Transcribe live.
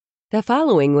The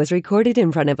following was recorded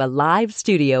in front of a live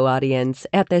studio audience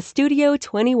at the Studio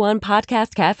 21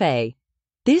 Podcast Cafe.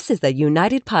 This is the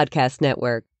United Podcast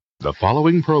Network. The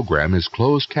following program is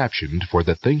closed captioned for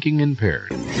the thinking impaired.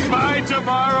 By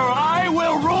tomorrow, I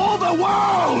will rule the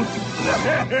world!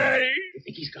 You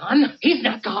think he's gone? He's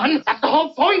not gone. That's the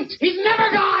whole point. He's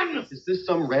never gone! Is this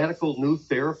some radical new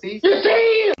therapy? You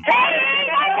see?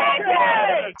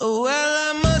 Well,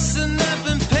 I must have not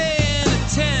been paying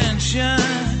attention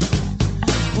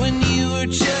when you were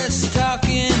just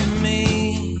talking to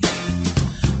me.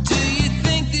 Do you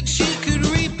think that you could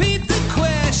repeat the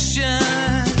question?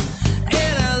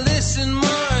 And I listened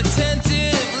more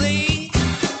attentively.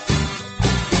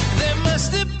 There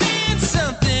must have been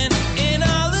something in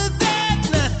all of that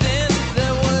nothing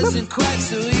that wasn't quite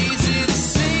so easy to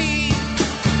see.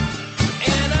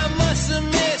 And I must have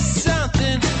missed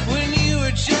something when you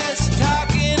were just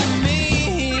talking to me.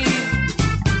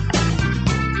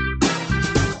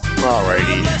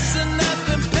 Alrighty. Must have not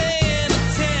been paying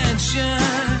attention.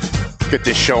 Get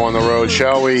this show on the road,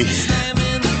 shall we?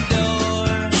 Slamming the door.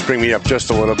 Just bring me up just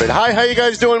a little bit. Hi, how you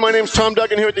guys doing? My name's Tom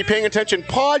Duggan here at the Paying Attention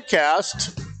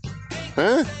Podcast.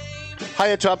 Huh?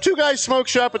 Hi, Top. Two Guys Smoke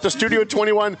Shop at the Studio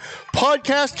 21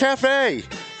 Podcast Cafe. It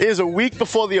is a week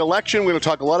before the election. We're going to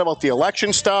talk a lot about the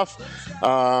election stuff.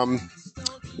 We're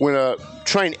going to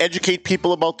try and educate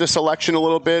people about this election a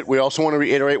little bit. We also want to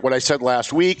reiterate what I said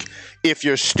last week. If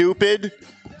you're stupid,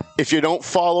 if you don't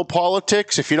follow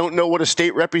politics, if you don't know what a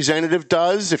state representative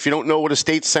does, if you don't know what a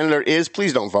state senator is,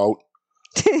 please don't vote.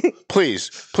 Please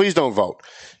don't vote.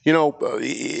 You know,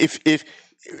 if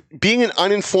being an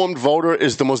uninformed voter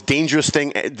is the most dangerous thing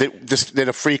that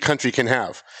a free country can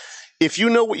have. If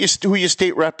you know who your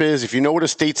state rep is, if you know what a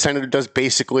state senator does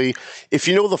basically, if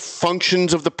you know the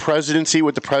functions of the presidency,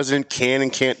 what the president can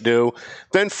and can't do,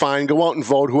 then fine, go out and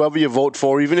vote, whoever you vote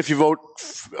for. Even if you vote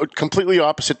completely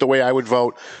opposite the way I would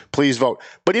vote, please vote.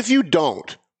 But if you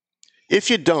don't,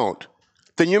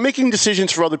 then you're making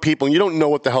decisions for other people and you don't know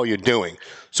what the hell you're doing.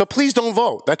 So please don't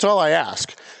vote. That's all I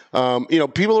ask.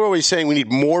 People are always saying we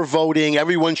need more voting.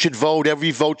 Everyone should vote.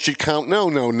 Every vote should count. No.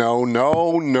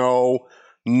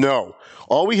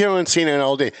 All we hear on CNN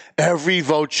all day, every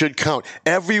vote should count.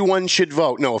 Everyone should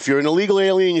vote. No, if you're an illegal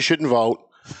alien, you shouldn't vote.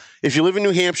 If you live in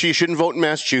New Hampshire, you shouldn't vote in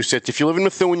Massachusetts. If you live in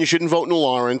Methuen, you shouldn't vote in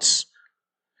Lawrence.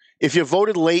 If you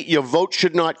voted late, your vote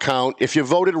should not count. If you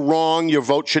voted wrong, your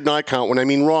vote should not count. When I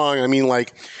mean wrong, I mean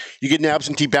like you get an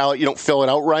absentee ballot, you don't fill it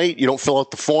out right, you don't fill out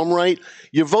the form right,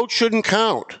 your vote shouldn't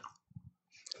count.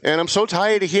 And I'm so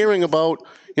tired of hearing about,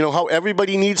 how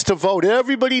everybody needs to vote.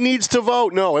 Everybody needs to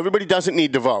vote. No, everybody doesn't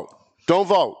need to vote. Don't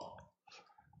vote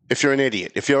if you're an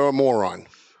idiot, if you're a moron.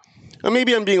 Or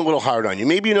maybe I'm being a little hard on you.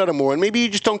 Maybe you're not a moron. Maybe you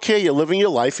just don't care. You're living your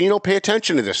life and you don't pay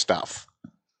attention to this stuff.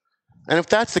 And if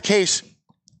that's the case,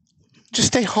 just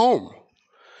stay home.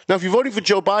 Now, if you're voting for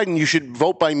Joe Biden, you should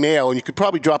vote by mail, and you could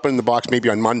probably drop it in the box maybe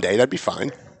on Monday. That'd be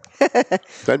fine.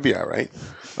 That'd be all right.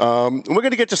 We're going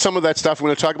to get to some of that stuff. We're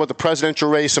going to talk about the presidential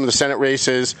race, some of the Senate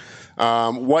races.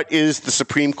 What is the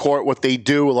Supreme Court, what they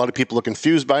do. A lot of people are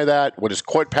confused by that. What is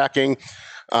court packing,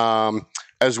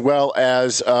 as well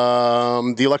as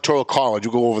the Electoral College.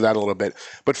 We'll go over that a little bit.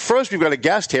 But first, we've got a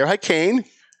guest here. Hi, Kane.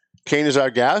 Kane is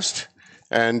our guest,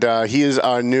 and he is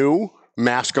our new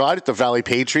mascot at the Valley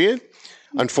Patriot.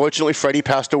 Unfortunately, Freddie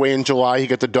passed away in July. He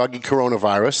got the doggy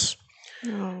coronavirus.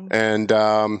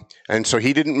 Oh. And so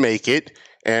he didn't make it.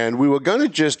 And we were going to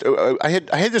just I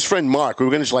had this friend, Mark. We were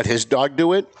going to just let his dog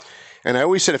do it. And I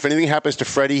always said, if anything happens to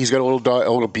Freddie, he's got a little dog,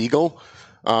 a little beagle.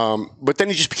 But then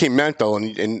he just became mental,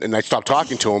 and I stopped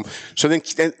talking to him. So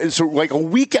like a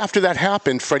week after that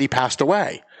happened, Freddie passed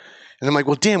away. And I'm like,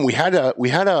 well, damn, we had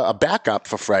a backup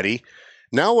for Freddie.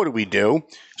 Now what do we do?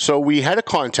 So we had a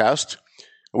contest.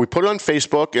 We put it on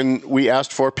Facebook, and we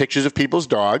asked for pictures of people's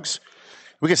dogs.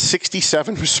 We got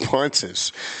 67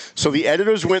 responses. So the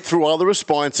editors went through all the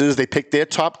responses. They picked their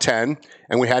top 10,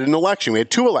 and we had an election. We had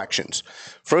 2 elections.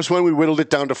 First one, we whittled it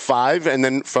down to 5, and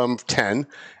then from 10,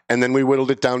 and then we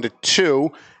whittled it down to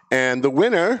 2, and the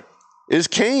winner is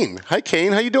Kane. Hi,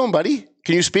 Kane. How you doing, buddy?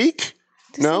 Can you speak?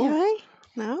 No?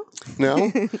 No?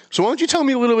 So why don't you tell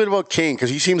me a little bit about Kane,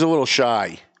 because he seems a little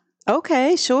shy.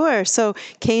 Okay, sure. So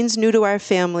Kane's new to our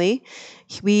family.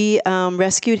 We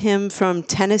rescued him from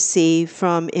Tennessee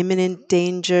from imminent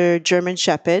danger German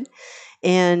Shepherd.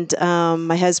 And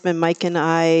my husband, Mike, and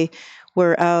I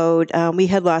were out. We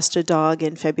had lost a dog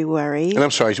in February. And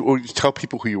I'm sorry, tell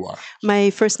people who you are. My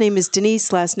first name is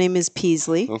Denise, last name is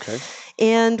Peasley. Okay.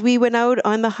 And we went out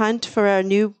on the hunt for our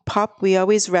new pup. We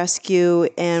always rescue,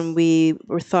 and we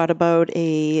were thought about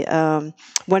a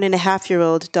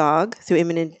 1.5-year-old dog through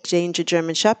imminent danger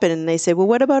German Shepherd. And they said, well,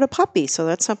 what about a puppy? So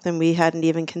that's something we hadn't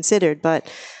even considered. But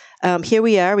here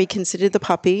we are. We considered the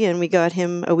puppy, and we got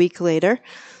him a week later.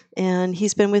 And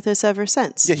he's been with us ever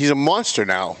since. Yeah, he's a monster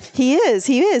now. He is.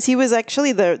 He was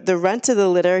actually the runt of the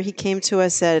litter. He came to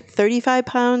us at 35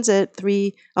 pounds at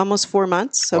almost 4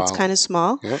 months, so it's kind of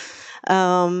small. Yep.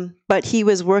 But he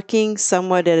was working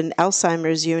somewhat at an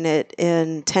Alzheimer's unit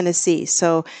in Tennessee,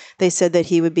 so they said that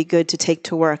he would be good to take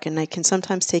to work, and I can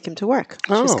sometimes take him to work,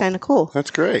 which is kind of cool.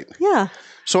 That's great. Yeah.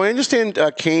 So I understand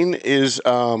Kane is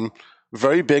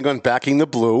very big on backing the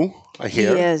blue, I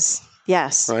hear. He is.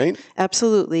 Yes. Right?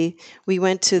 Absolutely. We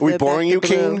went to Are we boring you,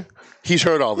 Kane? He's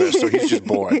heard all this, so he's just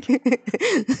bored.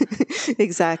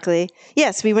 Exactly.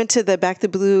 Yes, we went to the Back the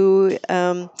Blue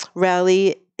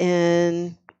rally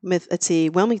in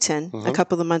Wilmington a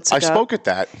couple of months ago. I spoke at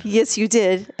that. Yes, you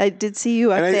did. I did see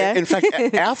you up there. In fact,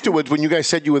 afterwards, when you guys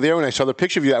said you were there and I saw the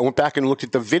picture of you, I went back and looked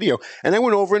at the video, and I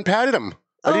went over and patted him.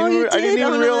 I didn't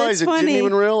even realize it. Didn't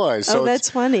even realize. So that's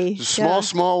funny. It's a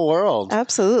small world.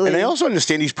 Absolutely. And I also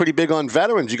understand he's pretty big on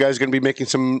veterans. You guys going to be making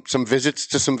some visits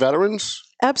to some veterans?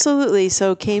 Absolutely.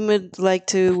 So Kane would like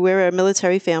to, we're a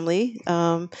military family.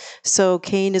 So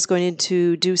Kane is going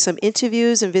to do some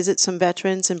interviews and visit some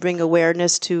veterans and bring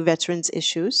awareness to veterans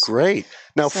issues. Great.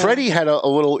 Now, Freddie had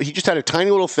he just had a tiny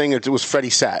little thing. It was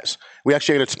Freddie Says. We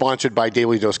actually had it sponsored by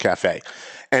Daily Dose Cafe.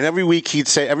 And every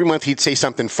month he'd say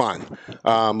something fun.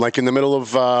 Like in the middle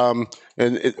of,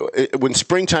 when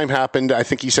springtime happened, I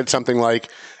think he said something like,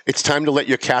 it's time to let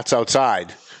your cats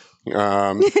outside.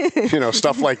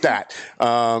 Stuff like that.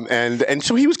 And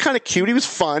so he was kind of cute. He was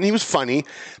fun. He was funny,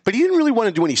 but he didn't really want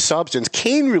to do any substance.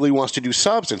 Kane really wants to do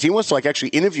substance. He wants to actually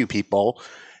interview people.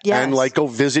 Yes. And go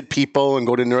visit people and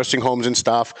go to nursing homes and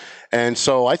stuff. And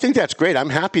so I think that's great.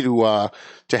 I'm happy to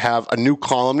have a new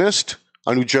columnist,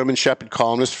 a new German Shepherd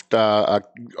columnist. I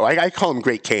call him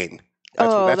Great Kane.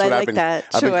 That's what I've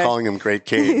been calling him, Great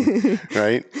Kane.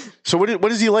 Right. So what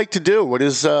does he like to do? What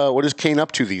is Kane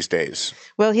up to these days?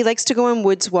 Well, he likes to go on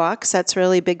woods walks. That's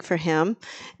really big for him.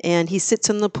 And he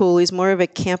sits in the pool. He's more of a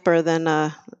camper than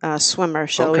a swimmer,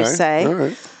 shall we say. All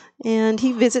right. And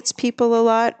he visits people a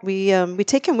lot. We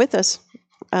take him with us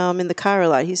in the car a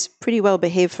lot. He's pretty well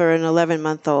behaved for an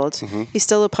 11-month-old. Mm-hmm. He's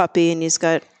still a puppy, and he's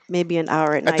got maybe an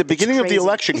hour at night. At the beginning of the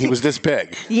election, he was this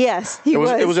big. Yes, he was.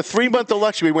 It was a 3-month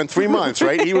election. We went 3 months,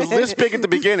 right? He was this big at the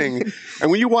beginning. And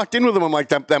when you walked in with him, I'm like,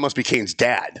 that must be Kane's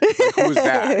dad. Like, who is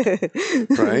that?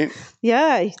 Right?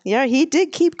 Yeah, he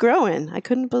did keep growing. I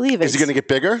couldn't believe it. Is he going to get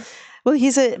bigger? Well,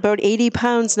 he's at about 80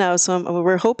 pounds now, so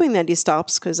we're hoping that he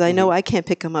stops because I know I can't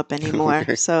pick him up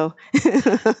anymore. So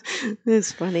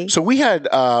it's funny. So we had,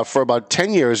 for about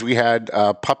 10 years, we had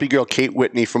puppy girl Kate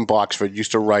Whitney from Boxford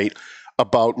used to write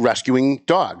about rescuing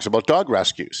dogs, about dog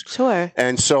rescues. Sure.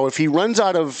 And so if he runs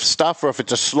out of stuff or if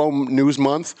it's a slow news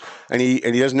month and he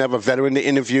doesn't have a veteran to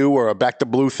interview or a Back to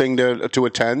Blue thing to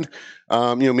attend,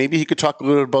 maybe he could talk a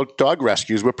little bit about dog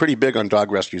rescues. We're pretty big on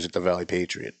dog rescues at the Valley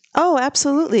Patriot. Oh,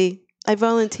 absolutely. I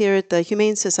volunteer at the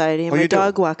Humane Society. I'm a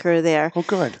dog walker there. Oh,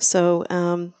 good. So,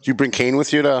 do you bring Kane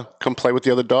with you to come play with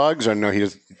the other dogs, or no?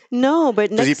 No,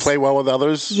 but does he play well with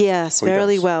others? Yes,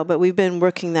 fairly well. But we've been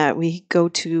working that. We go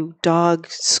to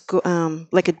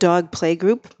like a dog play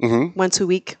group once a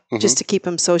week, just to keep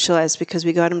him socialized because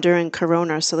we got him during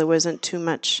Corona, so there wasn't too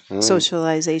much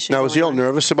socialization. Now, was he all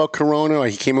nervous about Corona? Or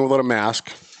he came in without a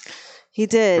mask. He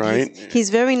did. Right?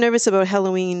 He's very nervous about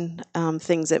Halloween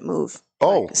things that move.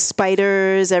 Oh. Like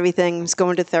spiders, everything. He's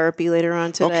going to therapy later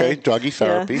on today. Okay, doggy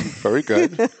therapy. Yeah. Very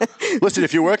good. Listen,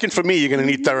 if you're working for me, you're going to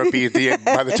need therapy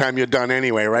by the time you're done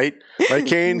anyway, right? Right,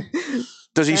 Kane?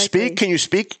 Does he speak? Can you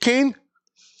speak, Kane?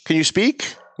 Can you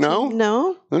speak? No?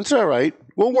 No. That's all right.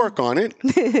 We'll work on it.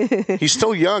 He's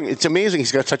still young. It's amazing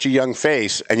he's got such a young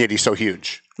face, and yet he's so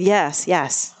huge. Yes.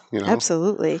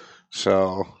 Absolutely.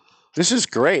 So this is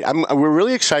great. We're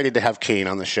really excited to have Kane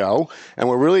on the show, and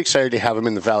we're really excited to have him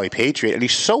in the Valley Patriot. And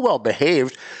he's so well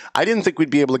behaved. I didn't think we'd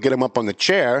be able to get him up on the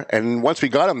chair, and once we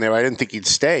got him there, I didn't think he'd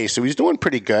stay. So he's doing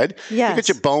pretty good. Yes. You got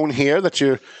your bone here. That's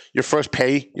your first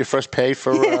pay. Your first pay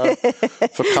for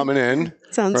coming in.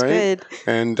 Sounds good.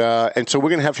 And so we're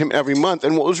going to have him every month.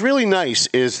 And what was really nice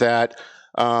is that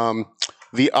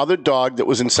the other dog that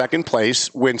was in second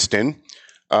place, Winston.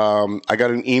 I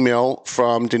got an email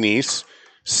from Denise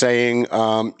saying,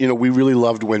 we really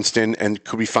loved Winston, and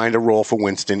could we find a role for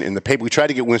Winston in the paper? We tried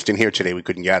to get Winston here today. We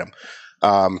couldn't get him.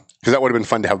 because that would have been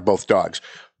fun to have both dogs.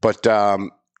 But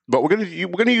we're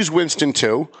gonna use Winston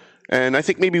too, and I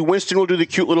think maybe Winston will do the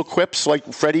cute little quips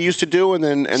like Freddie used to do, and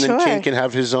then Kane can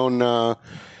have his own. Now,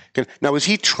 is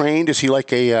he trained? Is he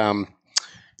like a?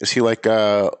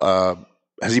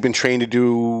 Has he been trained to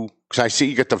do? Because I see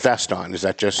you got the vest on. Is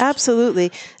that just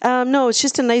absolutely? No, it's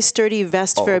just a nice sturdy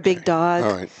vest for a big dog.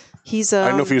 All right. He's. I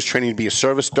don't know if he was training to be a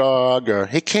service dog or.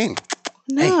 Hey, Kane.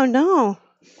 No.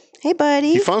 Hey,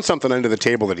 buddy. He found something under the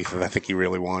table that I think he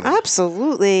really wanted.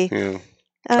 Absolutely. Yeah.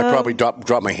 I probably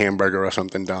dropped my hamburger or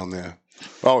something down there.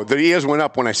 Oh, the ears went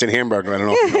up when I said hamburger. I don't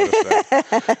know if you noticed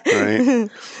that. Right?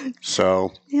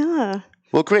 So. Yeah.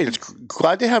 Well, great. It's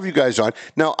glad to have you guys on.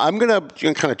 Now, I'm going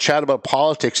to kind of chat about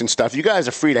politics and stuff. You guys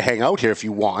are free to hang out here if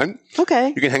you want.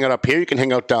 Okay. You can hang out up here. You can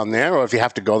hang out down there. Or if you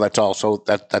have to go,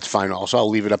 that's fine also. I'll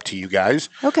leave it up to you guys.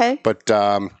 Okay. But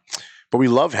we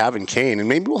love having Kane, and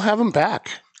maybe we'll have him back.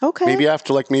 Okay. Maybe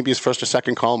after maybe his first or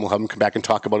second column, we'll have him come back and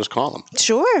talk about his column.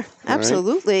 Sure.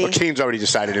 Absolutely. Well, Kane's already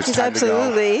decided it's time to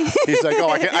go. He's like,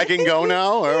 I can go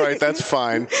now? All right, that's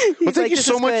fine. Well, thank you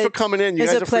so much for coming in. You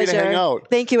guys are free to hang out.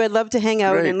 Thank you. I'd love to hang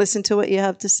out and listen to what you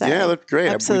have to say. Yeah, that's great.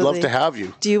 Absolutely. We'd love to have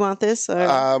you. Do you want this? Or?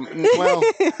 Well,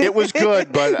 it was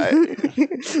good, but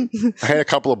I had a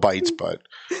couple of bites, but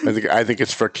I think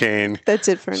it's for Kane. That's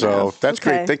it for now. So that's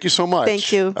great. Thank you so much.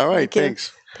 Thank you. All right,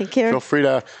 thanks. Take care. Feel free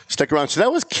to stick around. So that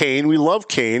was Kane. We love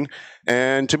Kane.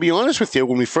 And to be honest with you,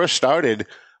 when we first started,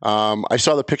 I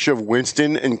saw the picture of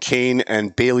Winston and Kane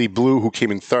and Bailey Blue, who came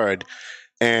in third.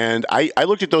 And I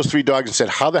looked at those three dogs and said,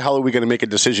 how the hell are we going to make a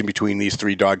decision between these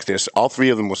three dogs? All three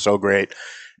of them were so great.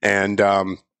 And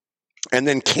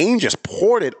then Kane just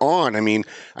poured it on. I mean,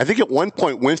 I think at one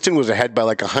point Winston was ahead by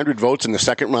 100 votes in the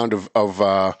second round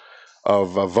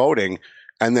of voting.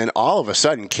 And then all of a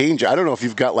sudden, Kane, I don't know if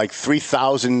you've got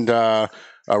 3,000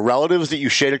 relatives that you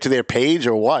shared to their page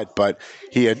or what, but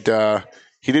he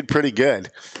did pretty good.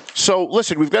 So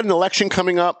listen, we've got an election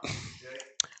coming up.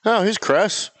 Oh, here's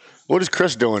Chris. What is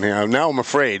Chris doing here? Now I'm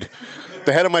afraid.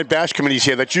 The head of my bash committee's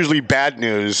here. That's usually bad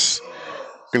news.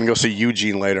 I'm going to go see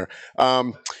Eugene later.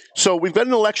 So we've got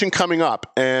an election coming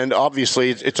up, and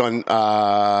obviously it's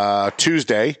on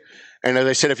Tuesday. And as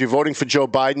I said, if you're voting for Joe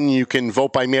Biden, you can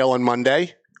vote by mail on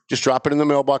Monday. Just drop it in the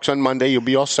mailbox on Monday. You'll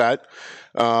be all set.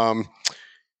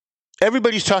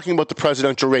 Everybody's talking about the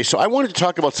presidential race. So I wanted to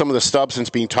talk about some of the substance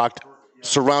being talked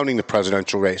surrounding the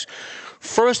presidential race.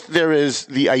 First, there is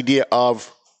the idea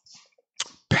of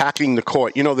packing the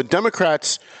court. You know, the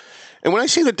Democrats, and when I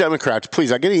say the Democrats,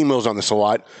 please, I get emails on this a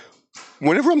lot.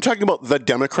 Whenever I'm talking about the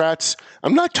Democrats,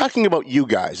 I'm not talking about you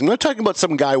guys. I'm not talking about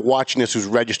some guy watching this who's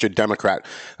registered Democrat.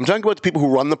 I'm talking about the people who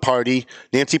run the party,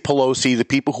 Nancy Pelosi, the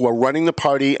people who are running the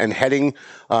party and heading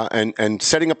and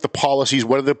setting up the policies.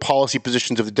 What are the policy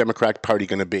positions of the Democratic Party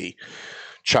going to be?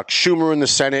 Chuck Schumer in the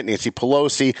Senate, Nancy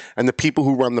Pelosi, and the people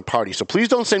who run the party. So please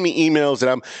don't send me emails that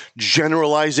I'm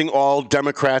generalizing all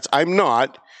Democrats. I'm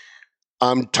not.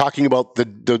 I'm talking about the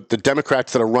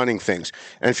Democrats that are running things.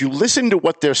 And if you listen to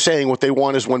what they're saying, what they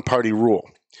want is one-party rule.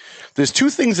 There's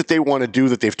two things that they want to do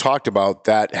that they've talked about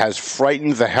that has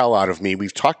frightened the hell out of me.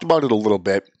 We've talked about it a little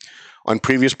bit on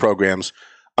previous programs,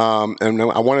 and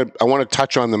I want to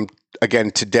touch on them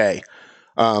again today.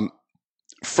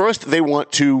 First, they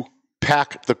want to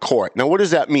pack the court. Now, what does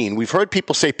that mean? We've heard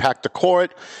people say pack the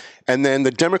court, and then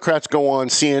the Democrats go on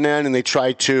CNN and they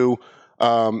try to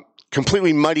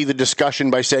completely muddy the discussion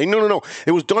by saying, no,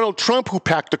 it was Donald Trump who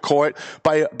packed the court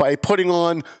by putting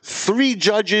on 3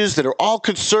 judges that are all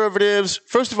conservatives.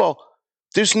 First of all,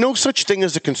 there's no such thing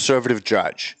as a conservative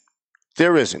judge.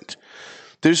 There isn't.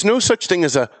 There's no such thing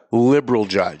as a liberal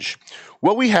judge.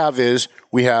 What we have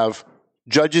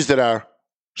judges that are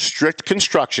strict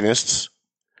constructionists,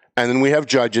 and then we have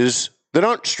judges that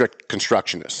aren't strict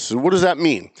constructionists. So what does that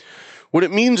mean? What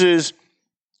it means is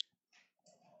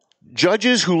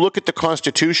judges who look at the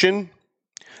Constitution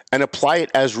and apply it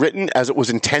as written, as it was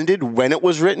intended when it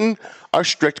was written, are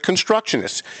strict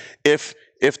constructionists. If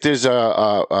there's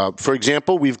for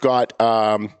example, we've got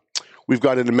an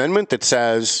amendment that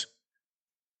says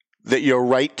that your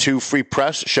right to free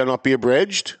press shall not be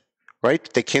abridged,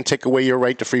 right? They can't take away your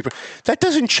right to free press. That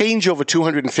doesn't change over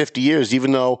 250 years,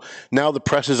 even though now the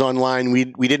press is online. We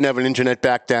didn't have an internet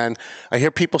back then. I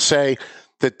hear people say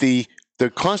that the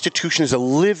Constitution is a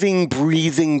living,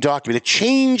 breathing document. It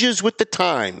changes with the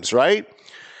times, right?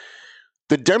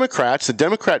 The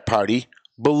Democrat Party,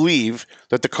 believe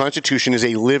that the Constitution is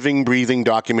a living, breathing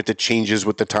document that changes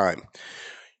with the time.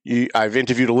 I've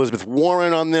interviewed Elizabeth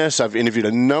Warren on this. I've interviewed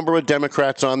a number of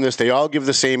Democrats on this. They all give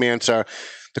the same answer.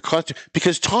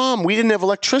 Because, Tom, we didn't have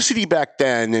electricity back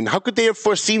then, and how could they have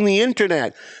foreseen the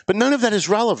internet? But none of that is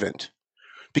relevant.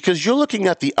 because you're looking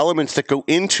at the elements that go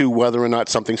into whether or not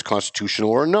something's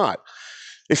constitutional or not.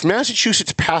 If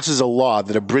Massachusetts passes a law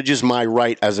that abridges my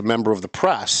right as a member of the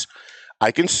press,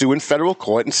 I can sue in federal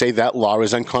court and say that law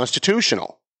is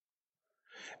unconstitutional.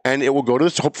 And it will go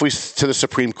to hopefully to the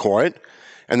Supreme Court,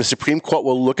 and the Supreme Court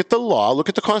will look at the law, look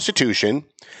at the Constitution,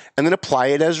 and then apply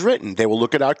it as written. They will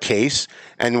look at our case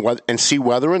and see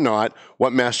whether or not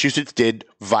what Massachusetts did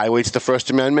violates the First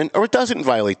Amendment or it doesn't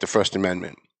violate the First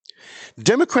Amendment.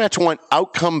 Democrats want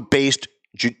outcome-based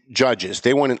judges.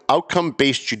 They want an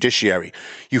outcome-based judiciary.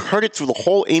 You heard it through the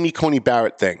whole Amy Coney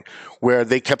Barrett thing, where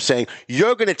they kept saying,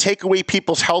 you're going to take away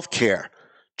people's health care.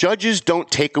 Judges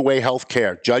don't take away health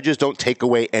care. Judges don't take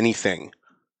away anything.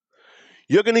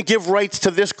 You're going to give rights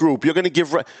to this group. You're going to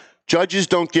give judges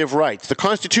don't give rights. The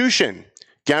Constitution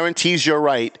guarantees your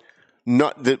right,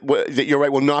 that your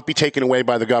right will not be taken away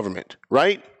by the government,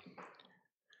 right?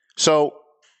 So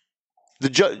the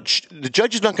judge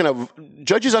aren't going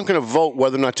to vote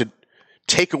whether or not to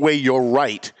take away your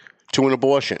right to an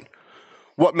abortion.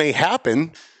 What may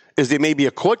happen is there may be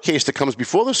a court case that comes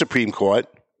before the Supreme Court,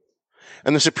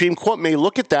 and the Supreme Court may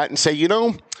look at that and say,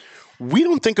 we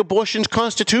don't think abortion's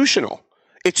constitutional.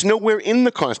 It's nowhere in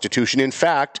the Constitution. In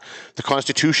fact, the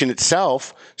Constitution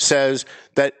itself says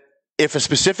that if a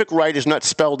specific right is not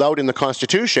spelled out in the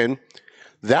Constitution,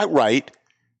 that right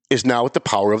is now at the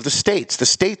power of the states. The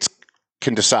states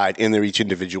can decide in their each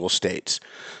individual states.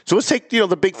 So let's take,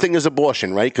 the big thing is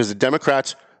abortion, right? Because the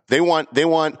Democrats, they want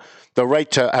the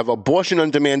right to have abortion on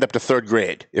demand up to 3rd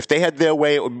grade. If they had their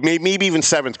way, maybe even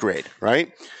 7th grade,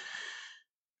 right?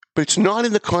 But it's not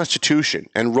in the Constitution.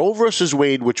 And Roe versus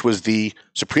Wade, which was the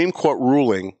Supreme Court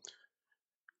ruling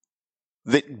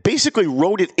that basically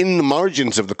wrote it in the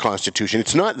margins of the Constitution,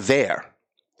 it's not there.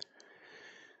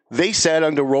 They said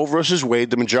under Roe versus Wade,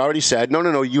 the majority said,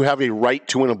 no, you have a right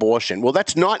to an abortion. Well,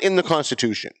 that's not in the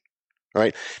Constitution,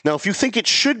 right? Now, if you think it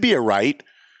should be a right,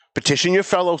 petition your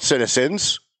fellow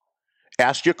citizens,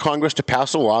 ask your Congress to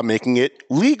pass a law making it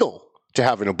legal to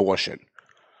have an abortion.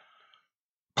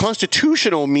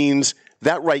 Constitutional means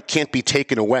that right can't be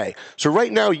taken away. So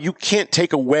right now, you can't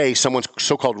take away someone's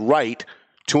so-called right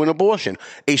to an abortion.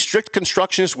 A strict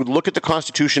constructionist would look at the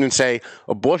Constitution and say,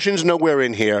 abortion's nowhere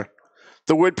in here.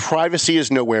 The word privacy is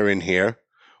nowhere in here.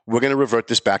 We're going to revert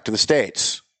this back to the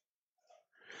states.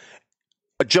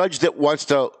 A judge that wants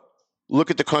to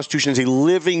look at the Constitution as a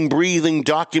living, breathing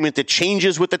document that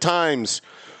changes with the times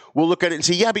will look at it and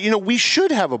say, yeah, but we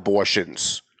should have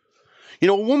abortions.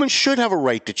 A woman should have a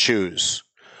right to choose.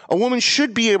 A woman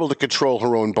should be able to control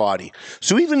her own body.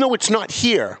 So even though it's not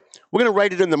here, we're going to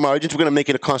write it in the margins. We're going to make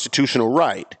it a constitutional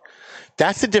right.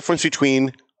 That's the difference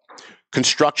between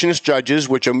constructionist judges,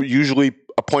 which are usually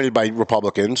appointed by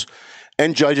Republicans,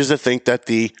 and judges that think that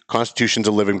the Constitution's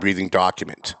a living, breathing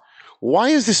document. Why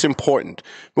is this important?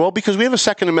 Well, because we have a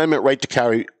Second Amendment right to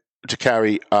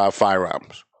carry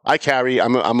firearms. I carry.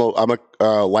 I'm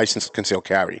a licensed concealed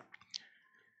carry.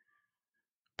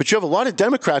 But you have a lot of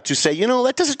Democrats who say,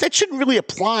 that shouldn't really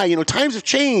apply. Times have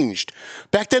changed.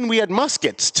 Back then we had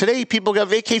muskets. Today people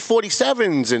have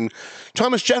AK-47s, and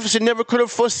Thomas Jefferson never could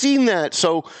have foreseen that.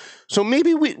 So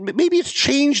maybe it's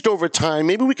changed over time.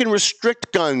 Maybe we can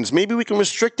restrict guns. Maybe we can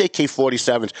restrict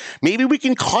AK-47s. Maybe we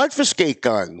can confiscate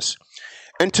guns.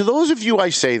 And to those of you, I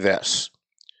say this.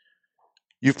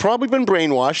 You've probably been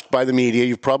brainwashed by the media.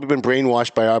 You've probably been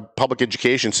brainwashed by our public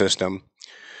education system.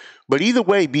 But either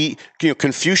way,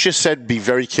 Confucius said, be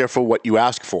very careful what you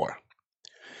ask for,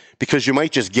 because you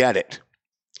might just get it.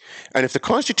 And if the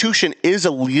Constitution is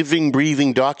a living,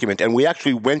 breathing document, and we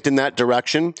actually went in that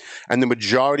direction, and the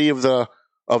majority of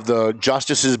the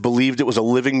justices believed it was a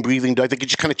living, breathing document, they could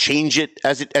just kind of change it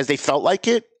as they felt like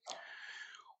it.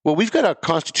 Well, we've got a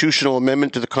constitutional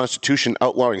amendment to the Constitution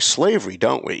outlawing slavery,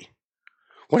 don't we?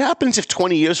 What happens if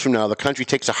 20 years from now the country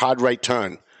takes a hard right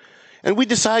turn? And we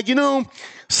decide,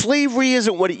 slavery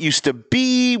isn't what it used to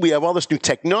be. We have all this new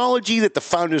technology that the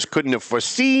founders couldn't have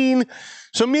foreseen.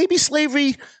 So maybe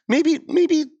slavery, maybe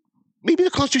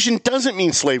the Constitution doesn't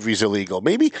mean slavery is illegal.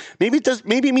 Maybe it does.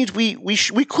 Maybe it means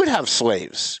we could have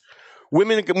slaves.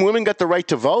 Women got the right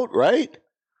to vote, right?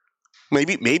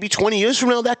 Maybe 20 years from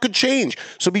now that could change.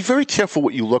 So be very careful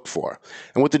what you look for.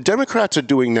 And what the Democrats are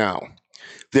doing now,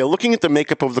 they're looking at the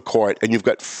makeup of the court, and you've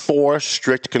got 4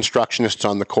 strict constructionists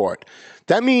on the court.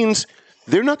 That means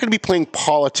they're not going to be playing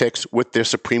politics with their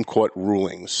Supreme Court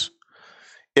rulings.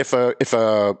 If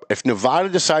Nevada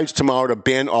decides tomorrow to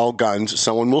ban all guns,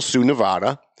 someone will sue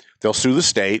Nevada. They'll sue the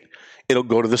state. It'll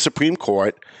go to the Supreme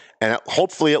Court, and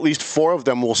hopefully at least 4 of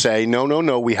them will say,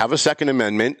 no, we have a Second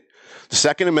Amendment. The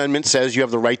Second Amendment says you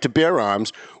have the right to bear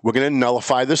arms. We're going to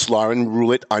nullify this law and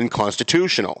rule it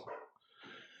unconstitutional.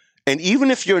 And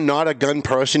even if you're not a gun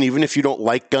person, even if you don't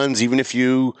like guns, even if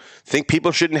you think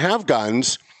people shouldn't have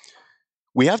guns,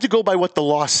 we have to go by what the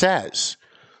law says.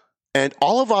 And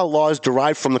all of our laws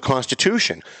derive from the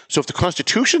Constitution. So if the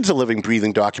Constitution's a living,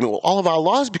 breathing document, well, all of our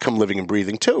laws become living and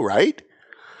breathing too, right?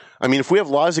 I mean, if we have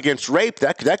laws against rape,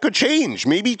 that could change.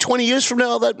 Maybe 20 years from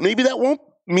now, maybe that won't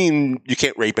mean you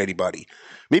can't rape anybody.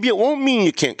 Maybe it won't mean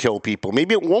you can't kill people.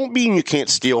 Maybe it won't mean you can't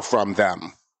steal from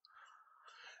them.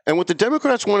 And what the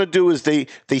Democrats want to do is they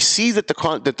see that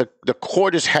the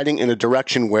court is heading in a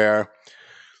direction where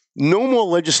no more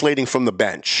legislating from the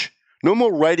bench, no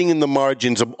more writing in the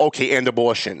margins of, okay, and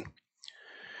abortion.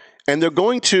 And they're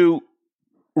going to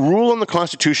rule on the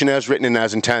Constitution as written and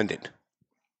as intended.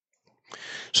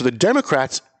 So the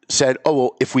Democrats said, oh,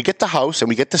 well, if we get the House and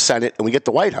we get the Senate and we get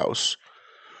the White House,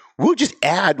 we'll just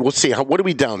add, we'll see, what are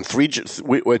we down? It's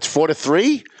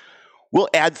 4-3? We'll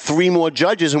add 3 more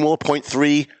judges and we'll appoint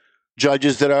 3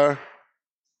 judges that are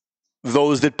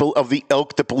those that of the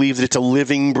ilk that believe that it's a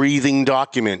living, breathing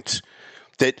document,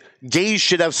 that gays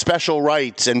should have special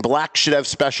rights and blacks should have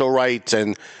special rights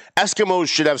and Eskimos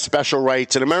should have special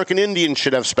rights and American Indians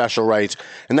should have special rights.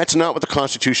 And that's not what the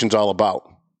Constitution's all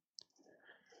about.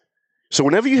 So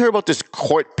whenever you hear about this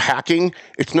court packing,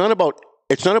 it's not about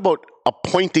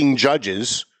appointing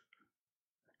judges.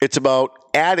 It's about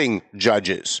adding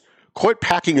judges. Court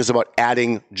packing is about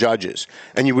adding judges.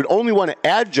 And you would only want to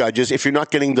add judges if you're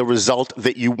not getting the result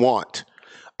that you want.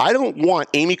 I don't want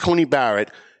Amy Coney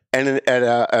Barrett at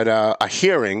a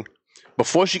hearing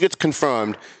before she gets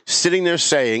confirmed sitting there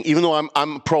saying, even though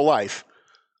I'm pro-life,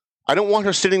 I don't want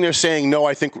her sitting there saying, no,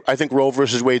 I think Roe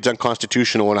versus Wade's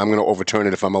unconstitutional and I'm going to overturn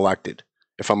it if I'm elected,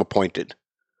 if I'm appointed.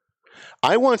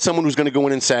 I want someone who's going to go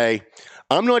in and say,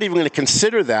 I'm not even going to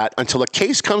consider that until a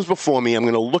case comes before me. I'm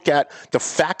going to look at the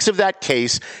facts of that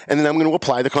case, and then I'm going to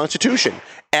apply the Constitution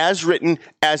as written,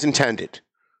 as intended.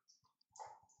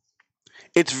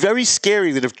 It's very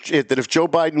scary that if Joe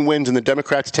Biden wins and the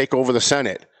Democrats take over the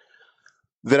Senate,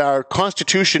 that our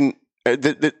Constitution,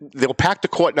 that they'll pack the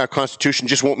court and our Constitution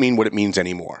just won't mean what it means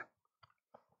anymore.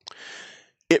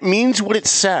 It means what it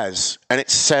says, and it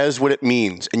says what it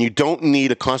means. And you don't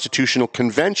need a constitutional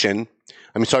convention.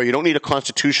 You don't need a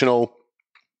constitutional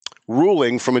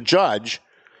ruling from a judge.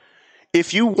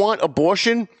 If you want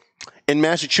abortion in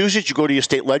Massachusetts, you go to your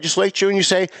state legislature and you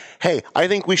say, hey, I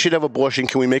think we should have abortion.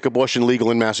 Can we make abortion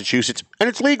legal in Massachusetts? And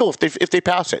it's legal if they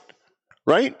pass it,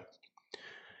 right?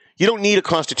 You don't need a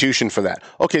constitution for that.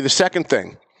 Okay, the second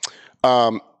thing.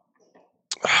 Where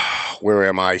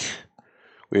am I?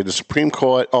 We had the Supreme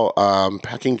Court.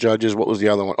 Packing judges. What was the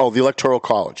other one? Oh, the Electoral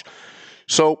College.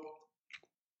 So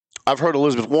I've heard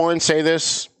Elizabeth Warren say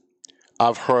this.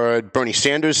 I've heard Bernie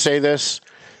Sanders say this.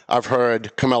 I've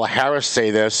heard Kamala Harris say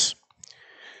this,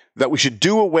 that we should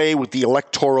do away with the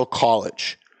Electoral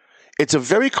College. It's a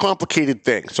very complicated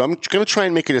thing, so I'm going to try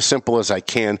and make it as simple as I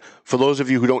can for those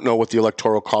of you who don't know what the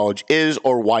Electoral College is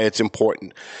or why it's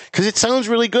important. Because it sounds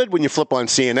really good when you flip on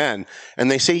CNN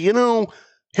and they say,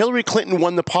 Hillary Clinton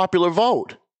won the popular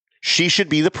vote. She should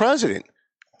be the president.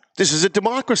 This is a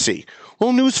democracy.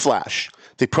 Well, newsflash.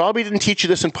 They probably didn't teach you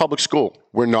this in public school.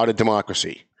 We're not a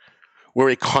democracy. We're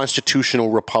a constitutional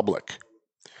republic.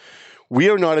 We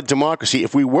are not a democracy.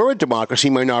 If we were a democracy,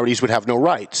 minorities would have no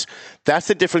rights. That's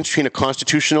the difference between a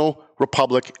constitutional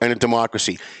republic and a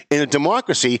democracy. In a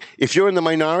democracy, if you're in the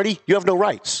minority, you have no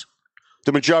rights.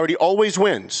 The majority always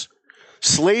wins.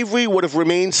 Slavery would have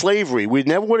remained slavery. We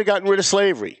never would have gotten rid of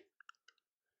slavery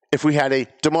if we had a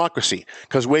democracy.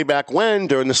 Because way back when,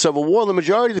 during the Civil War, the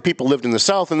majority of the people lived in the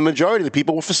South and the majority of the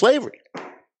people were for slavery.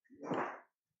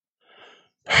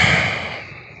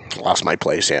 Lost my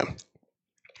place here.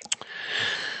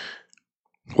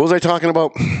 What was I talking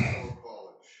about?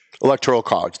 Electoral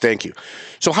College. Thank you.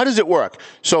 So how does it work?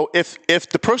 So if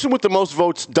the person with the most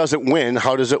votes doesn't win,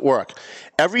 how does it work?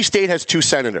 Every state has 2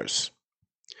 senators.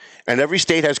 And every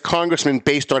state has congressmen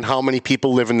based on how many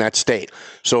people live in that state.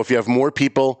 So if you have more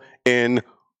people in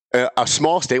a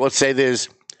small state, let's say there's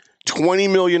 20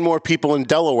 million more people in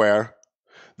Delaware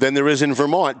than there is in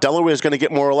Vermont, Delaware is going to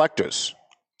get more electors.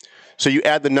 So you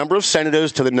add the number of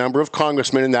senators to the number of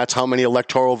congressmen, and that's how many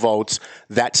electoral votes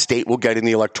that state will get in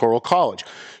the Electoral College.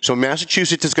 So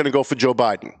Massachusetts is going to go for Joe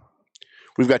Biden.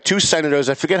 We've got 2 senators.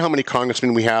 I forget how many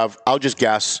congressmen we have. I'll just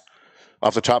guess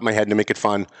off the top of my head to make it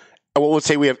fun. Well, let's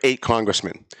say we have 8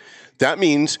 congressmen. That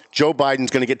means Joe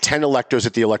Biden's going to get 10 electors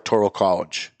at the Electoral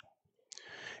College.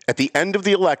 At the end of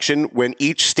the election, when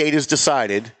each state is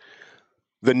decided,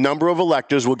 the number of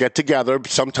electors will get together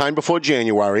sometime before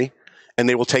January, and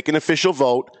they will take an official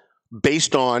vote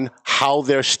based on how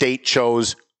their state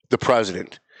chose the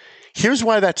president. Here's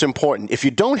why that's important. If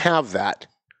you don't have that,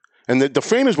 and the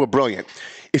framers were brilliant,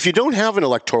 if you don't have an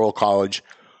electoral college,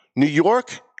 New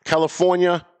York,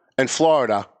 California, and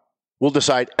Florida will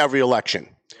decide every election.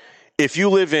 If you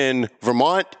live in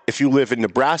Vermont, if you live in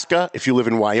Nebraska, if you live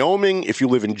in Wyoming, if you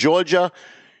live in Georgia,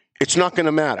 it's not going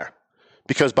to matter.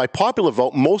 Because by popular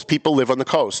vote, most people live on the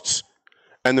coasts.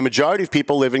 And the majority of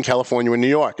people live in California and New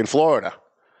York and Florida.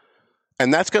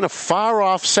 And that's going to far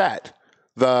offset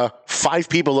the 5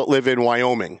 people that live in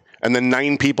Wyoming and the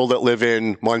 9 people that live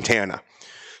in Montana.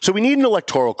 So we need an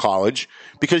electoral college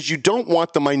because you don't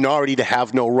want the minority to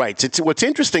have no rights. What's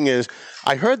interesting is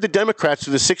I heard the Democrats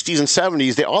through the 60s and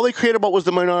 70s, all they cared about was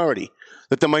the minority,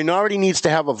 that the minority needs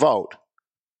to have a vote.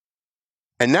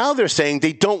 And now they're saying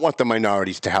they don't want the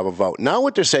minorities to have a vote. Now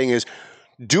what they're saying is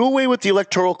do away with the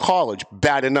electoral college,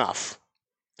 bad enough.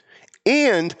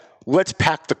 And let's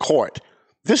pack the court.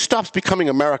 This stops becoming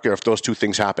America if those two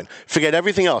things happen. Forget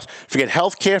everything else. Forget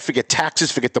health care, forget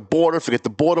taxes, forget the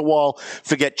border wall,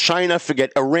 forget China,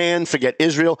 forget Iran, forget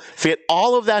Israel, forget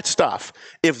all of that stuff.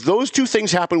 If those two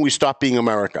things happen, we stop being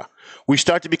America. We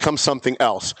start to become something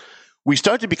else. We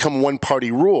start to become one-party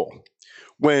rule.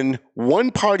 When one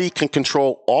party can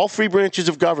control all 3 branches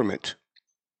of government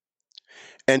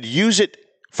and use it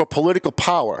for political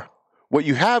power, what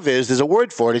you have is, there's a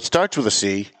word for it, it starts with a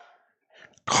C,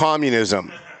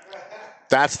 communism.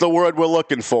 That's the word we're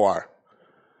looking for.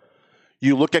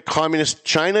 You look at communist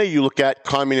China, you look at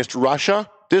communist Russia,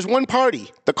 there's one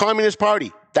party, the Communist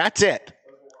Party. That's it.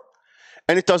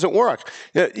 And it doesn't work.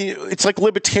 It's like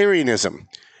libertarianism.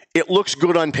 It looks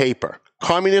good on paper.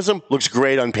 Communism looks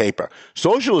great on paper.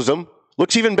 Socialism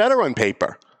looks even better on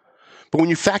paper. But when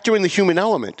you factor in the human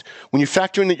element, when you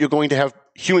factor in that you're going to have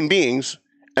human beings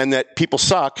and that people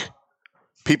suck,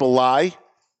 people lie,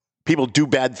 people do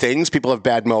bad things, people have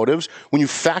bad motives, when you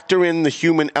factor in the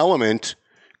human element,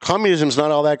 communism's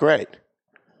not all that great.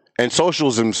 And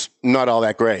socialism's not all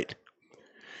that great.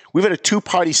 We've had a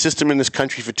 2-party system in this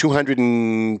country for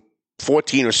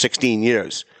 214 or 16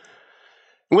 years.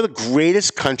 And we're the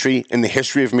greatest country in the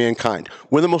history of mankind.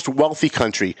 We're the most wealthy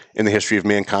country in the history of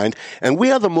mankind. And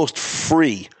we are the most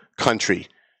free country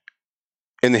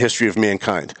in the history of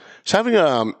mankind. So having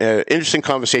an interesting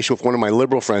conversation with one of my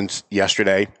liberal friends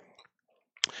yesterday,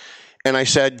 and I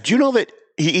said, do you know that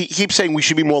he keeps saying we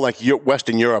should be more like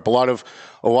Western Europe. A lot of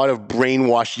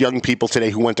brainwashed young people today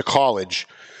who went to college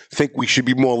think we should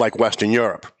be more like Western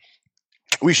Europe.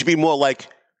 We should be more like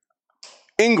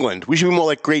England. We should be more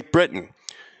like Great Britain.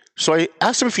 So I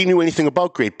asked him if he knew anything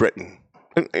about Great Britain.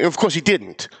 And of course he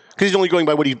didn't, because he's only going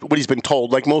by what he's been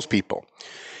told, like most people.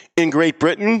 In Great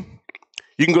Britain,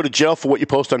 you can go to jail for what you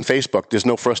post on Facebook. There's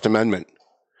no First Amendment.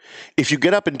 If you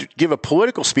get up and give a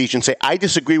political speech and say, I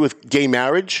disagree with gay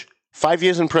marriage, 5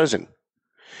 years in prison.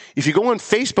 If you go on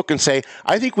Facebook and say,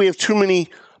 I think we have too many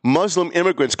Muslim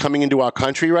immigrants coming into our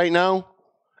country right now,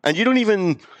 and you don't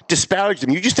even disparage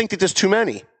them, you just think that there's too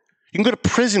many, you can go to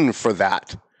prison for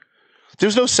that.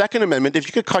 There's no Second Amendment. If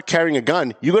you get caught carrying a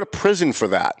gun, you go to prison for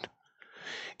that.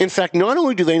 In fact, not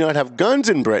only do they not have guns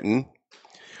in Britain,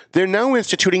 they're now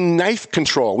instituting knife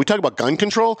control. We talk about gun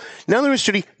control. Now they're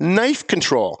instituting knife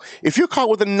control. If you're caught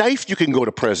with a knife, you can go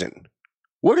to prison.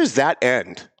 Where does that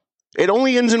end? It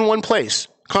only ends in one place,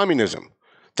 communism.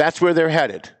 That's where they're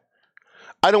headed.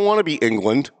 I don't want to be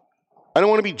England. I don't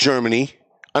want to be Germany.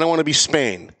 I don't want to be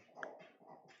Spain.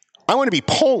 I want to be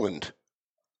Poland.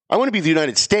 I want to be the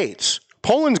United States.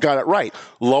 Poland's got it right.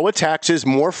 Lower taxes,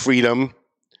 more freedom.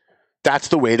 That's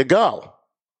the way to go.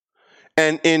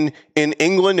 And in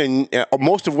England and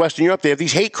most of Western Europe, they have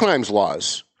these hate crimes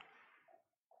laws.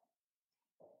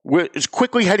 It's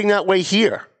quickly heading that way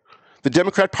here. The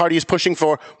Democrat Party is pushing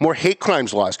for more hate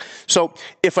crimes laws. So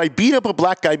if I beat up a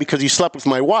black guy because he slept with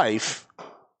my wife,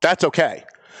 that's okay.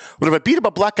 But if I beat up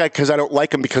a black guy because I don't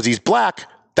like him because he's black,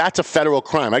 that's a federal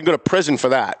crime. I can go to prison for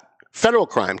that. Federal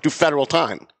crime, do federal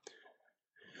time.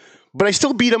 But I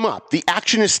still beat him up. The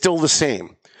action is still the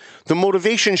same. The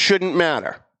motivation shouldn't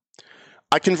matter.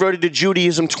 I converted to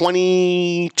Judaism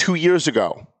 22 years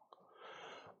ago.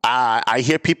 I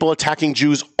hear people attacking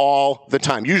Jews all the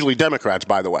time, usually Democrats,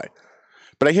 by the way.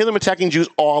 But I hear them attacking Jews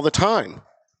all the time.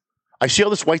 I see all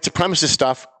this white supremacist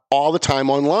stuff all the time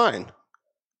online.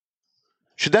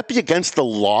 Should that be against the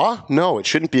law? No, it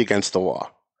shouldn't be against the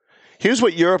law. Here's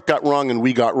what Europe got wrong and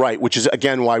we got right, which is,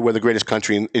 again, why we're the greatest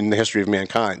country in the history of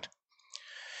mankind.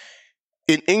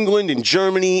 In England, in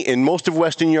Germany, in most of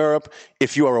Western Europe,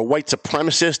 if you are a white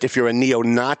supremacist, if you're a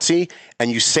neo-Nazi,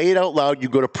 and you say it out loud, you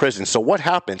go to prison. So what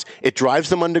happens? It drives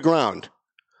them underground.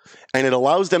 And it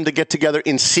allows them to get together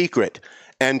in secret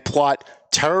and plot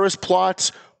terrorist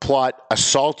plots, plot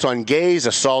assaults on gays,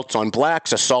 assaults on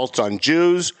blacks, assaults on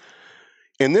Jews.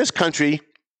 In this country,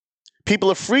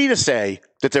 people are free to say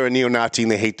that they're a neo-Nazi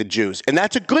and they hate the Jews. And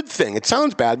that's a good thing. It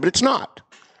sounds bad, but it's not.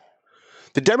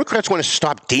 The Democrats want to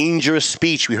stop dangerous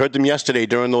speech. We heard them yesterday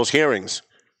during those hearings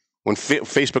when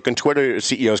Facebook and Twitter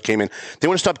CEOs came in. They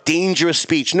want to stop dangerous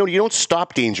speech. No, you don't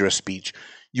stop dangerous speech.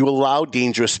 You allow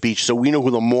dangerous speech so we know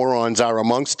who the morons are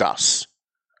amongst us.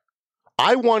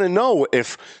 I want to know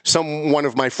if one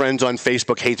of my friends on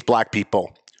Facebook hates black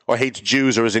people or hates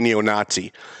Jews or is a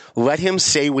neo-Nazi. Let him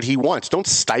say what he wants. Don't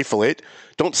stifle it.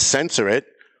 Don't censor it.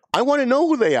 I want to know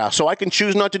who they are so I can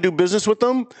choose not to do business with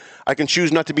them. I can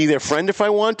choose not to be their friend if I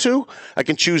want to. I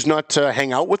can choose not to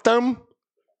hang out with them.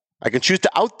 I can choose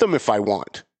to out them if I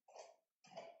want.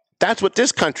 That's what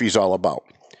this country is all about.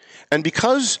 And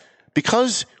because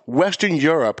Western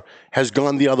Europe has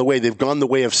gone the other way, they've gone the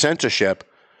way of censorship,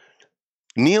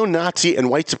 neo-Nazi and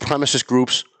white supremacist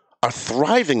groups are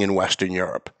thriving in Western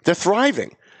Europe. They're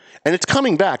thriving. And it's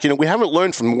coming back. We haven't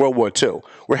learned from World War II.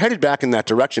 We're headed back in that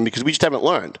direction because we just haven't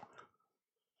learned.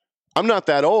 I'm not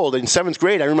that old. In 7th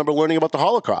grade, I remember learning about the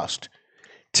Holocaust.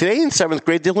 Today in 7th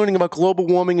grade, they're learning about global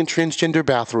warming and transgender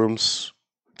bathrooms.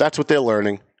 That's what they're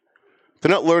learning.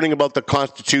 They're not learning about the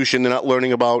Constitution. They're not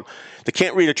learning about, they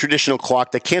can't read a traditional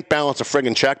clock. They can't balance a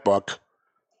friggin' checkbook.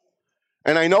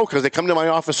 And I know because they come to my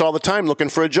office all the time looking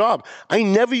for a job. I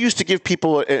never used to give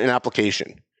people an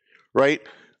application, right?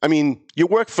 I mean, you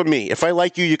work for me. If I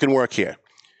like you, you can work here.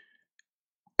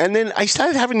 And then I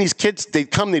started having these kids, they'd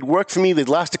come, they'd work for me, they'd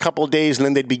last a couple of days, and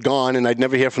then they'd be gone, and I'd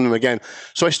never hear from them again.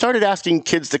 So I started asking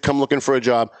kids that come looking for a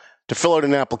job to fill out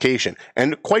an application.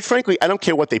 And quite frankly, I don't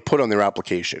care what they put on their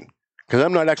application, because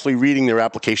I'm not actually reading their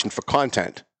application for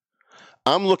content.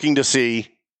 I'm looking to see,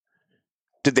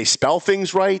 did they spell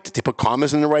things right? Did they put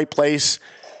commas in the right place?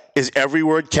 Is every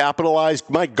word capitalized?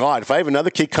 My God, if I have another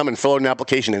kid come and fill out an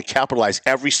application and capitalize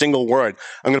every single word,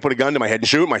 I'm going to put a gun to my head and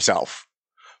shoot myself.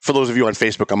 For those of you on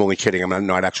Facebook, I'm only kidding. I'm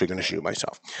not actually going to shoot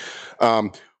myself.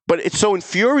 But it's so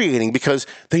infuriating because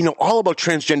they know all about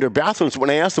transgender bathrooms. When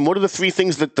I ask them, what are the 3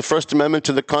 things that the First Amendment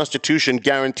to the Constitution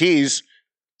guarantees?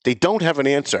 They don't have an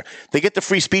answer. They get the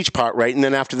free speech part right, and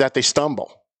then after that, they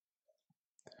stumble.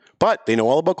 But they know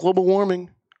all about global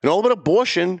warming. They know all about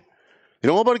abortion. They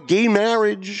know all about gay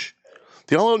marriage.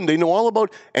 They know all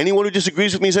about anyone who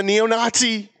disagrees with me is a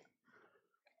neo-Nazi.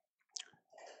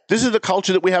 This is the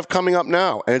culture that we have coming up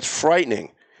now, and it's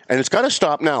frightening. And it's got to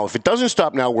stop now. If it doesn't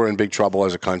stop now, we're in big trouble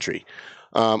as a country.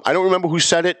 I don't remember who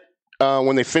said it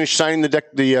when they finished signing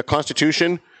the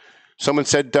Constitution. Someone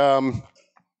said,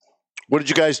 "What did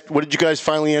you guys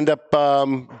finally end up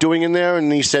doing in there?"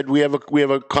 And he said, "We have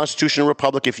a constitutional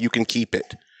republic if you can keep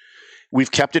it."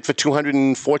 We've kept it for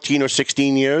 214 or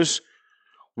 16 years.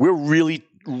 We're really,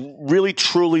 really,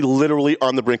 truly, literally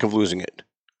on the brink of losing it.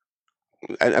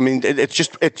 I mean, it's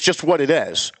just what it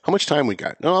is. How much time we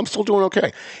got? No, I'm still doing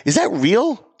okay. Is that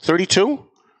real? 32?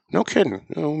 No kidding.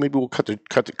 No, maybe we'll cut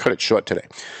it short today.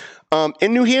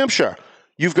 In New Hampshire,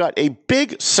 you've got a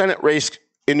big Senate race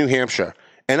in New Hampshire,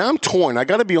 and I'm torn. I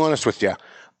got to be honest with you.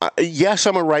 Yes,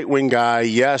 I'm a right-wing guy.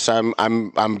 Yes, I'm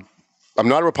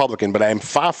not a Republican, but I am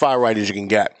far, far right as you can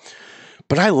get.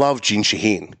 But I love Jeanne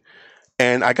Shaheen.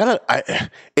 And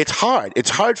it's hard. It's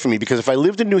hard for me because if I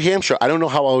lived in New Hampshire, I don't know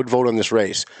how I would vote on this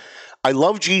race. I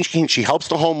love Jeanne Shaheen. She helps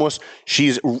the homeless.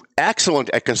 She's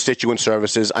excellent at constituent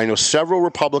services. I know several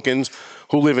Republicans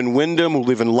who live in Wyndham, who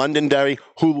live in Londonderry,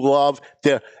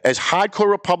 they're as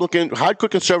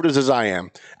hardcore conservatives as I am,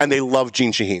 and they love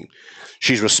Jeanne Shaheen.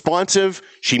 She's responsive.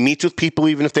 She meets with people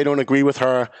even if they don't agree with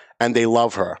her, and they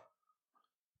love her.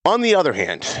 On the other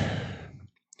hand,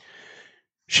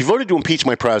 she voted to impeach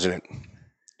my president.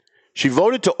 She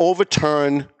voted to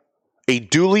overturn a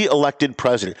duly elected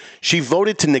president. She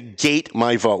voted to negate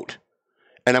my vote.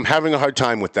 And I'm having a hard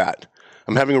time with that.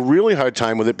 I'm having a really hard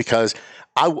time with it because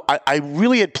I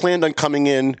really had planned on coming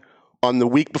in on the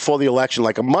week before the election.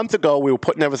 Like a month ago, we were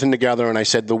putting everything together, and I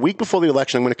said, the week before the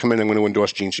election, I'm going to come in and I'm going to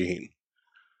endorse Jeanne Shaheen.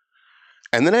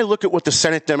 And then I look at what the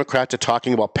Senate Democrats are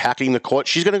talking about, packing the court.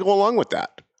 She's going to go along with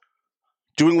that.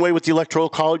 Doing away with the Electoral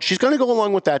College, she's going to go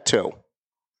along with that too.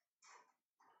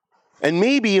 And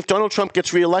maybe if Donald Trump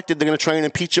gets reelected, they're going to try and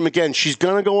impeach him again. She's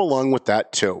going to go along with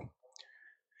that too.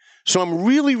 So I'm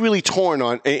really, really torn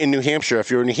in New Hampshire.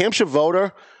 If you're a New Hampshire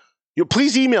voter,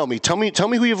 please email me. Tell me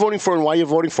who you're voting for and why you're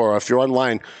voting for. Or if you're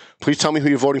online, please tell me who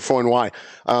you're voting for and why.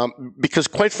 Because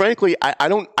quite frankly, I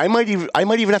might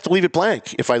even have to leave it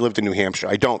blank if I lived in New Hampshire.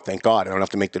 I don't, thank God. I don't have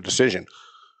to make the decision.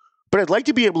 But I'd like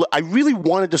to be able to, I really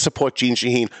wanted to support Jeanne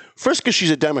Shaheen, first because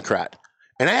she's a Democrat.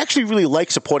 And I actually really like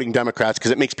supporting Democrats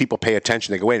because it makes people pay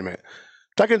attention. They go, wait a minute,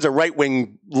 Duggan's a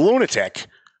right-wing lunatic,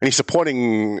 and he's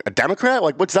supporting a Democrat?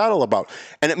 Like, what's that all about?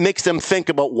 And it makes them think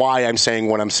about why I'm saying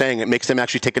what I'm saying. It makes them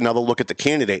actually take another look at the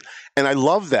candidate. And I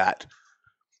love that.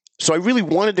 So I really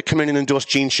wanted to come in and endorse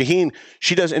Jeanne Shaheen.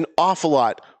 She does an awful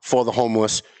lot for the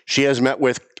homeless. She has met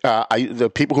with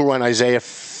the people who run Isaiah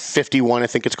 51, I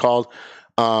think it's called.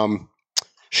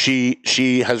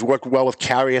 She has worked well with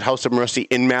Carrie at House of Mercy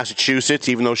in Massachusetts,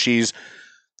 even though she's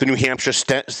the New Hampshire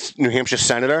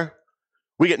senator.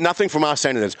 We get nothing from our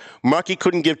senators. Markey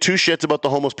couldn't give two shits about the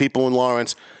homeless people in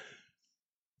Lawrence.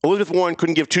 Elizabeth Warren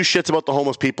couldn't give two shits about the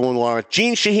homeless people in Lawrence.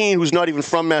 Jeanne Shaheen, who's not even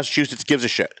from Massachusetts, gives a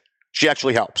shit. She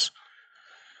actually helps.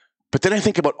 But then I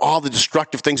think about all the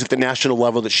destructive things at the national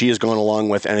level that she has gone along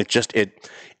with, and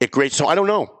it grates. So I don't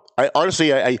know.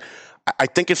 I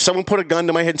think if someone put a gun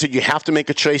to my head and said, you have to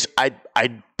make a choice,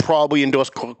 I'd probably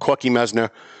endorse Corky Messner.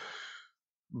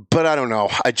 But I don't know.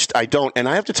 I don't. And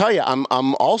I have to tell you,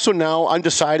 I'm also now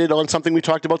undecided on something we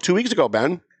talked about 2 weeks ago,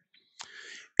 Ben.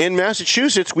 In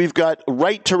Massachusetts, we've got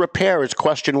right to repair as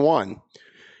question 1.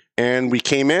 And we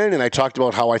came in and I talked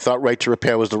about how I thought right to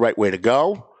repair was the right way to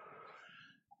go.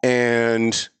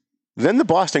 And then the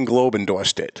Boston Globe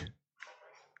endorsed it.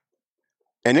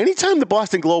 And anytime the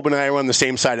Boston Globe and I are on the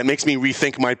same side, it makes me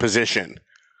rethink my position.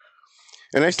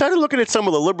 And I started looking at some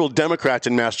of the liberal Democrats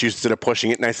in Massachusetts that are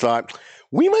pushing it, and I thought,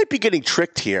 we might be getting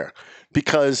tricked here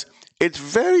because it's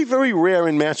very, very rare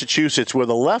in Massachusetts where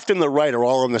the left and the right are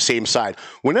all on the same side.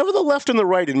 Whenever the left and the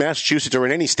right in Massachusetts or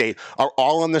in any state are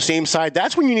all on the same side,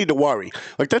 that's when you need to worry.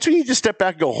 Like, that's when you need to step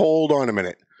back and go, hold on a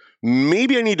minute.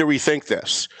 Maybe I need to rethink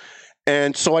this.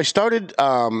 And so I started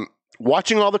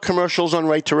watching all the commercials on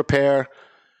Right to Repair.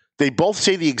 They both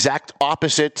say the exact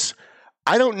opposites.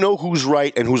 I don't know who's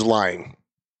right and who's lying.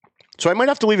 So I might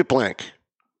have to leave it blank.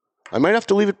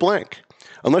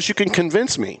 Unless you can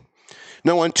convince me.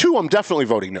 Now, on 2, I'm definitely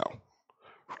voting no.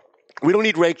 We don't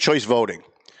need ranked choice voting.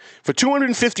 For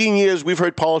 215 years, we've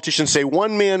heard politicians say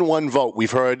 1 man, 1 vote.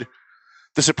 We've heard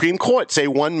the Supreme Court say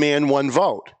 1 man, 1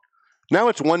 vote. Now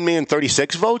it's 1 man,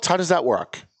 36 votes? How does that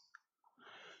work?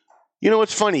 You know,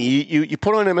 it's funny. You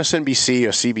put on MSNBC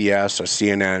or CBS or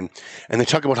CNN, and they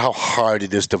talk about how hard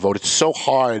it is to vote. It's so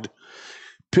hard.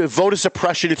 Voter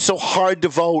suppression, it's so hard to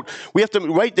vote. We have to,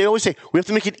 right? They always say, we have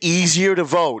to make it easier to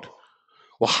vote.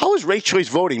 Well, how is ranked choice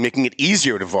voting making it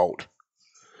easier to vote?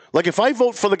 Like, if I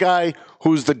vote for the guy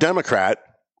who's the Democrat,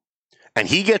 and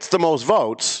he gets the most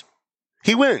votes,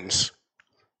 he wins.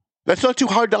 That's not too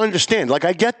hard to understand. Like,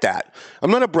 I get that.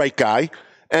 I'm not a bright guy,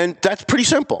 and that's pretty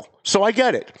simple. So I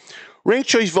get it. Ranked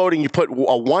choice voting, you put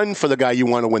a 1 for the guy you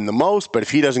want to win the most, but if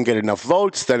he doesn't get enough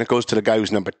votes, then it goes to the guy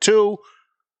who's number 2.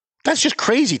 That's just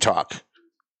crazy talk.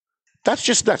 That's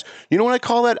just nuts. You know what I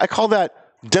call that? I call that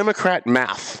Democrat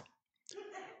math,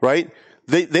 right?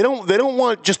 They don't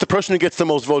want just the person who gets the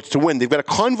most votes to win. They've got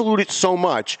to convolute it so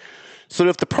much so that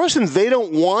if the person they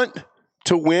don't want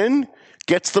to win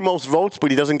gets the most votes, but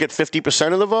he doesn't get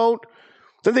 50% of the vote,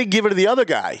 then they give it to the other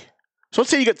guy. So let's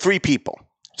say you get 3 people.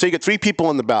 So you get 3 people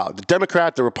on the ballot, the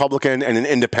Democrat, the Republican, and an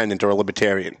independent or a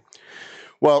libertarian.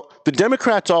 Well, the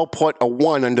Democrats all put a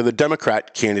 1 under the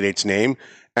Democrat candidate's name,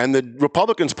 and the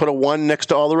Republicans put a 1 next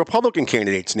to all the Republican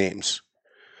candidates' names.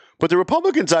 But the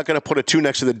Republicans aren't going to put a 2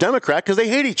 next to the Democrat because they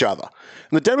hate each other.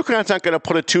 And the Democrats aren't going to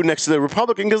put a 2 next to the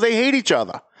Republican because they hate each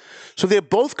other. So they're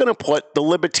both going to put the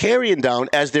Libertarian down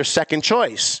as their second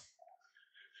choice.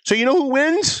 So you know who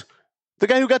wins? The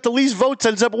guy who got the least votes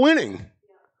ends up winning.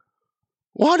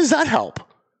 Well, how does that help?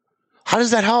 How does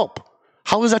that help?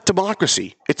 How is that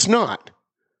democracy? It's not.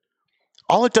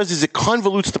 All it does is it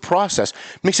convolutes the process,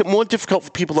 makes it more difficult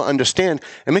for people to understand,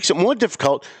 and makes it more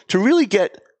difficult to really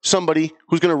get somebody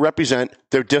who's going to represent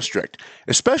their district,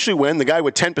 especially when the guy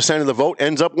with 10% of the vote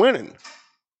ends up winning.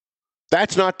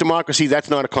 That's not democracy. That's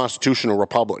not a constitutional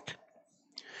republic.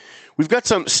 We've got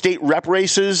some state rep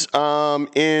races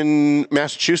in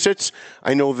Massachusetts.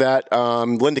 I know that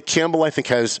Linda Campbell, I think,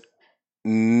 has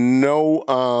no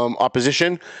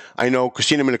opposition. I know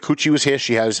Christina Minicucci was here.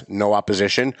 She has no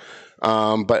opposition.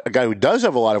 But a guy who does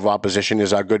have a lot of opposition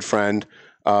is our good friend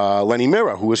Lenny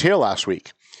Mira, who was here last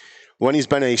week. Lenny's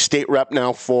been a state rep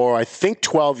now for, I think,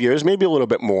 12 years, maybe a little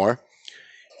bit more.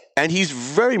 And he's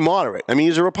very moderate. I mean,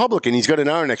 he's a Republican. He's got an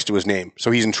R next to his name,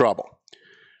 so he's in trouble.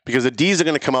 Because the D's are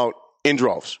going to come out in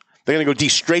droves. They're going to go D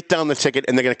straight down the ticket,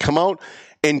 and they're going to come out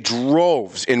in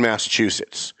droves in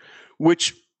Massachusetts,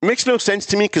 which makes no sense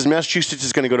to me because Massachusetts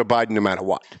is going to go to Biden no matter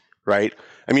what, right?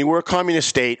 I mean, we're a communist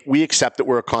state. We accept that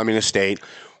we're a communist state.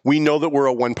 We know that we're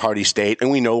a one-party state,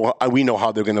 and we know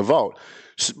how they're going to vote.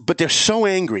 But they're so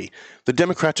angry. The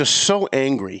Democrats are so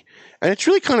angry. And it's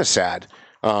really kind of sad.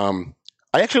 I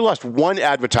actually lost one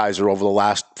advertiser over the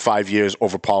last 5 years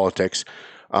over politics.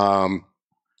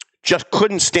 Just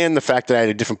couldn't stand the fact that I had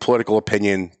a different political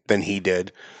opinion than he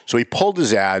did. So he pulled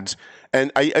his ads.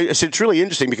 And I said, it's really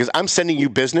interesting because I'm sending you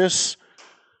business,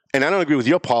 and I don't agree with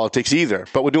your politics either,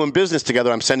 but we're doing business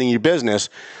together. I'm sending you business.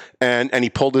 And he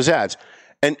pulled his ads.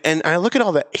 And I look at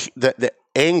all the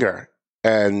anger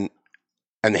and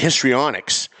the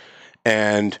histrionics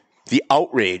and the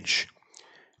outrage.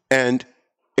 And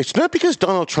it's not because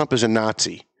Donald Trump is a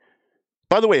Nazi.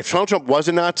 By the way, if Donald Trump was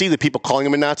a Nazi, the people calling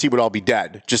him a Nazi would all be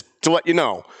dead. Just to let you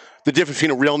know, the difference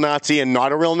between a real Nazi and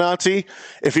not a real Nazi.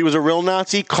 If he was a real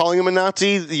Nazi, calling him a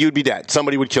Nazi, you'd be dead.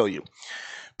 Somebody would kill you.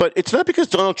 But it's not because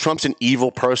Donald Trump's an evil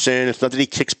person. It's not that he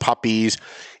kicks puppies.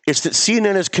 It's that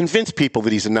CNN has convinced people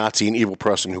that he's a Nazi, an evil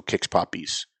person who kicks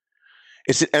puppies.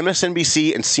 It's that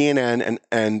MSNBC and CNN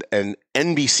and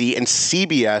NBC and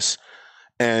CBS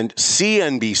and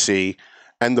CNBC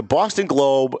and the Boston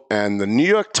Globe and the New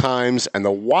York Times and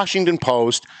the Washington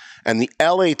Post and the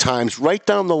LA Times right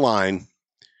down the line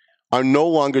are no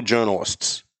longer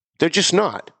journalists. They're just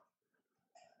not.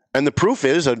 And the proof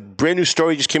is a brand new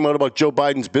story just came out about Joe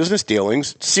Biden's business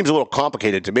dealings. It seems a little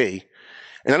complicated to me.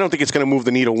 And I don't think it's going to move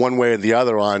the needle one way or the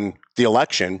other on the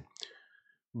election.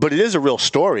 But it is a real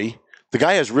story. The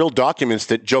guy has real documents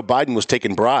that Joe Biden was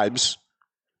taking bribes.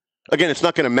 Again, it's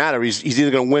not going to matter. He's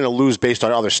either going to win or lose based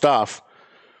on other stuff.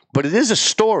 But it is a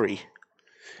story.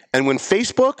 And when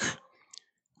Facebook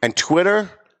and Twitter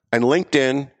and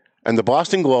LinkedIn and the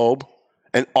Boston Globe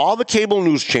and all the cable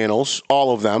news channels,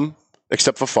 all of them,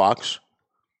 except for Fox,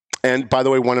 and by the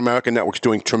way, One American Network's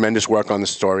doing tremendous work on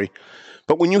this story.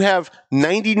 But when you have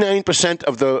 99%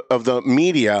 of the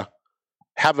media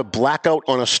have a blackout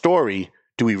on a story,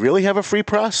 do we really have a free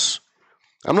press?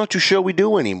 I'm not too sure we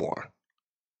do anymore.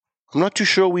 I'm not too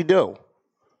sure we do.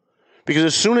 Because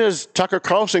as soon as Tucker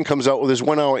Carlson comes out with his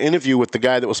 1-hour interview with the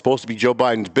guy that was supposed to be Joe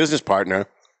Biden's business partner,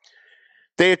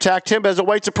 they attacked him as a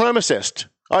white supremacist.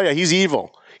 Oh yeah, he's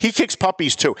evil. He kicks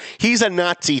puppies too. He's a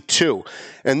Nazi too.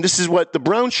 And this is what the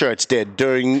brown shirts did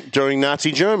during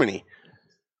Nazi Germany.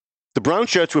 The brown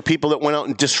shirts were people that went out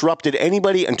and disrupted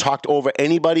anybody and talked over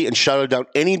anybody and shouted down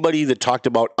anybody that talked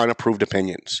about unapproved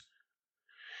opinions.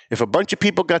 If a bunch of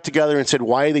people got together and said,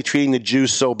 why are they treating the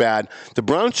Jews so bad? The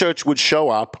brown shirts would show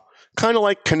up, kind of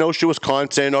like Kenosha,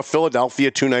 Wisconsin, or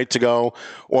Philadelphia 2 nights ago,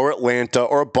 or Atlanta,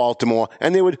 or Baltimore,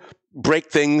 and they would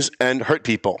break things and hurt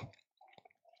people.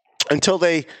 Until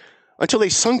they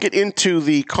sunk it into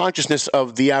the consciousness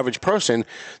of the average person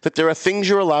that there are things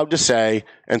you're allowed to say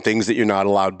and things that you're not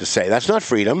allowed to say. That's not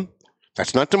freedom.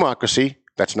 That's not democracy.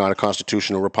 That's not a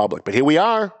constitutional republic. But here we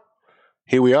are.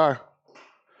 Here we are.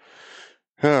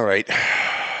 All right.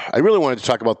 I really wanted to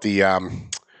talk about the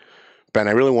Ben.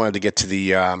 I really wanted to get to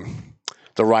the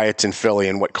riots in Philly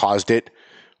and what caused it,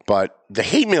 but the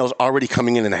hate mail is already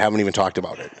coming in, and I haven't even talked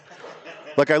about it.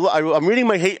 Like I'm reading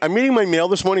my mail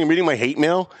this morning. I'm reading my hate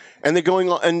mail, and they're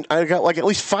going on. And I got like at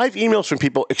least 5 emails from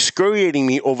people excoriating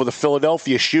me over the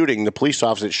Philadelphia shooting, the police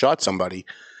officer that shot somebody,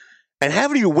 and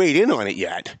haven't even weighed in on it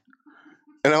yet.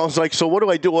 And I was like, so what do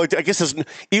I do? Well, I guess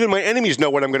even my enemies know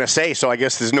what I'm going to say, so I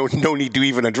guess there's no need to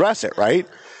even address it, right?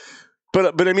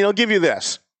 But I mean, I'll give you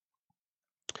this: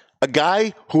 a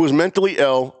guy who was mentally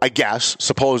ill, I guess,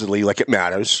 supposedly, like it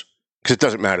matters, because it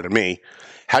doesn't matter to me,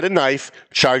 had a knife,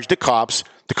 charged the cops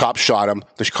shot him,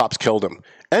 the cops killed him.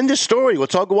 End of story.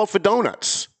 Let's all go out for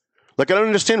donuts. Like, I don't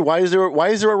understand. Why is there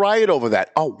a riot over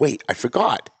that? Oh, wait, I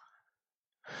forgot.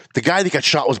 The guy that got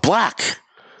shot was black.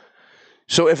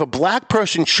 So if a black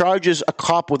person charges a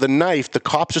cop with a knife, the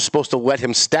cops are supposed to let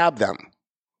him stab them.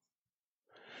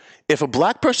 If a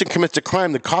black person commits a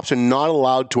crime, the cops are not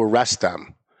allowed to arrest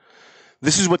them.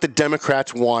 This is what the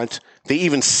Democrats want. They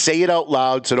even say it out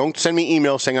loud, so don't send me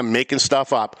emails saying I'm making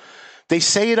stuff up. They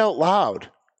say it out loud.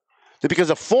 That because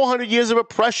of 400 years of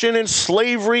oppression and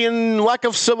slavery and lack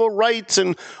of civil rights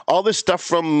and all this stuff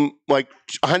from like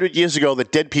 100 years ago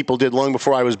that dead people did long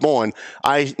before I was born,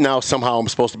 I now somehow am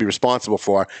supposed to be responsible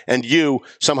for, and you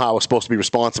somehow are supposed to be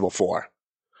responsible for.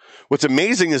 What's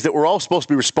amazing is that we're all supposed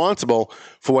to be responsible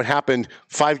for what happened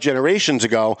 5 generations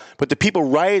ago, but the people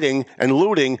rioting and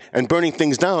looting and burning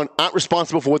things down aren't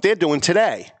responsible for what they're doing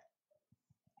today.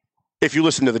 If you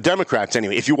listen to the Democrats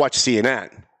anyway, if you watch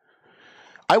CNN.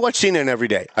 I watch CNN every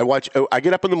day. I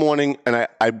get up in the morning and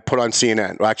I put on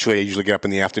CNN. Well, actually, I usually get up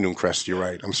in the afternoon, Chris. You're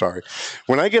right. I'm sorry.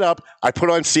 When I get up, I put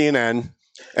on CNN,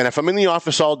 and if I'm in the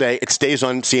office all day, it stays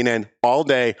on CNN all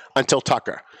day until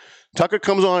Tucker. Tucker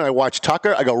comes on, I watch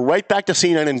Tucker, I go right back to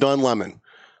CNN and Don Lemon.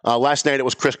 Last night it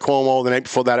was Chris Cuomo. The night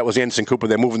before that it was Anderson Cooper.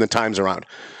 They're moving the times around.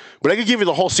 But I could give you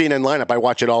the whole CNN lineup. I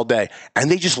watch it all day. And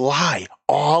they just lie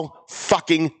all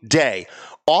fucking day.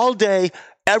 All day,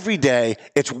 every day.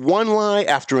 It's one lie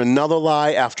after another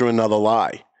lie after another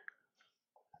lie.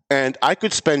 And I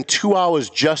could spend 2 hours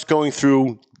just going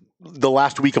through the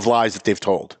last week of lies that they've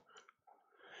told.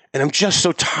 And I'm just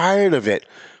so tired of it.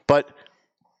 But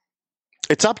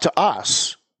it's up to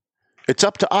us. It's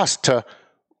up to us to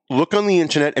look on the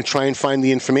internet and try and find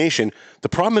the information. The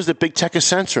problem is that big tech is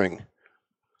censoring.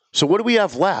 So what do we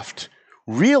have left?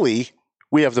 Really,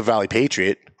 we have the Valley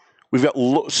Patriot. We've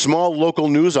got small local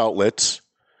news outlets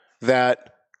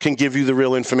that can give you the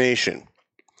real information.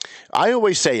 I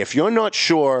always say, if you're not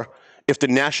sure if the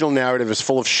national narrative is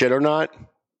full of shit or not,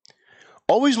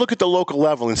 always look at the local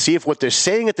level and see if what they're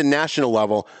saying at the national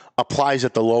level applies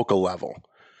at the local level.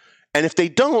 And if they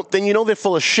don't, then you know they're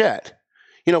full of shit.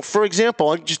 You know, for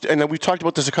example, and we've talked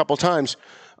about this a couple of times,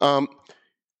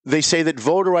 they say that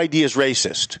voter ID is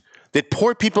racist, that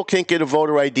poor people can't get a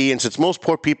voter ID, and since most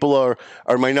poor people are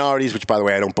minorities, which, by the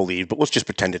way, I don't believe, but let's just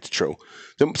pretend it's true.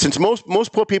 Since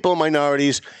most poor people are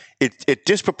minorities, it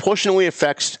disproportionately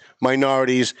affects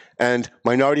minorities, and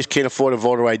minorities can't afford a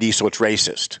voter ID, so it's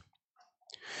racist.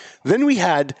 Then we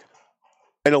had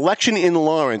an election in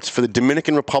Lawrence for the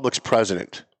Dominican Republic's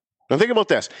president. Now think about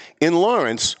this. In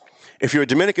Lawrence, if you're a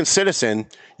Dominican citizen,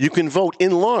 you can vote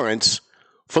in Lawrence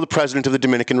for the president of the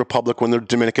Dominican Republic when the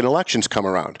Dominican elections come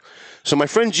around. So my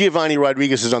friend Giovanni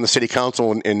Rodriguez is on the city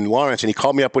council in Lawrence, and he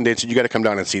called me up one day and said, you got to come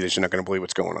down and see this. You're not going to believe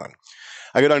what's going on.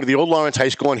 I go down to the old Lawrence High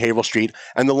School on Haverhill Street,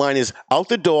 and the line is out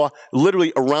the door,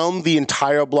 literally around the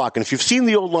entire block. And if you've seen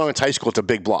the old Lawrence High School, it's a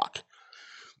big block.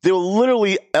 There were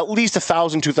literally at least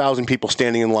 1,000, 2,000 people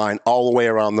standing in line all the way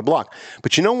around the block.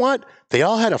 But you know what? They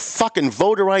all had a fucking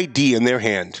voter ID in their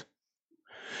hand.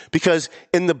 Because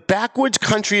in the backwoods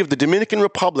country of the Dominican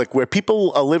Republic, where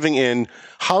people are living in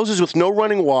houses with no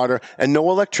running water and no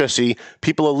electricity,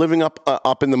 people are living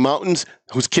up in the mountains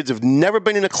whose kids have never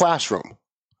been in a classroom.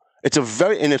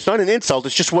 And it's not an insult,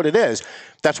 it's just what it is.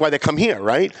 That's why they come here,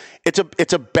 right?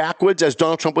 It's a backwoods, as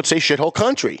Donald Trump would say, shithole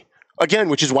country. Again,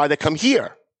 which is why they come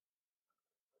here.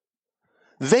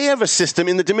 They have a system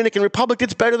in the Dominican Republic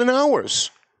that's better than ours.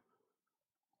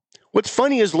 What's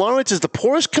funny is Lawrence is the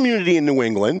poorest community in New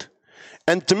England,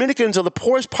 and Dominicans are the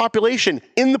poorest population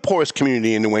in the poorest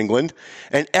community in New England,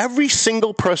 and every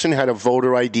single person had a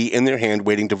voter ID in their hand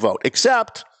waiting to vote,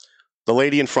 except the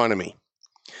lady in front of me.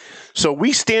 So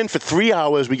we stand for 3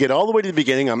 hours. We get all the way to the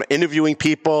beginning. I'm interviewing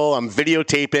people. I'm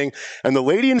videotaping. And the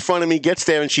lady in front of me gets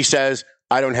there, and she says,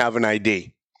 I don't have an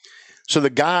ID. So the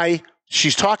guy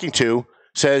she's talking to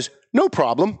says, no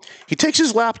problem. He takes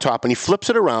his laptop and he flips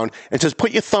it around and says,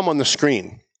 put your thumb on the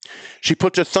screen. She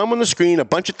puts her thumb on the screen. A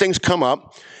bunch of things come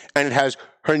up, and it has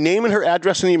her name and her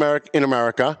address in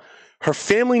America, her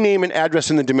family name and address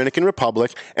in the Dominican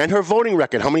Republic, and her voting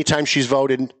record, how many times she's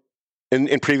voted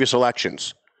in previous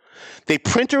elections. They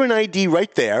print her an ID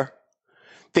right there.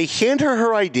 They hand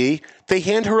her ID. They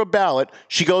hand her a ballot.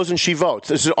 She goes and she votes.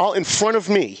 This is all in front of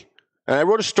me. And I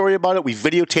wrote a story about it. We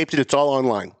videotaped it. It's all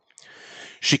online.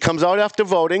 She comes out after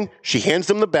voting. She hands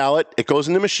them the ballot. It goes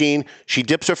in the machine. She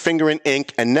dips her finger in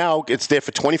ink, and now it's there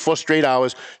for 24 straight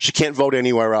hours. She can't vote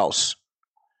anywhere else.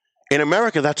 In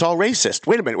America, that's all racist.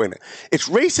 Wait a minute. It's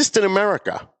racist in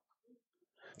America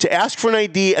to ask for an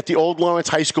ID at the old Lawrence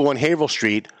High School on Haverhill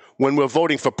Street when we're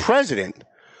voting for president,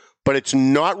 but it's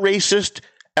not racist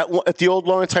at the old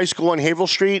Lawrence High School on Haverhill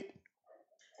Street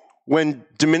when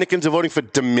Dominicans are voting for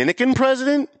Dominican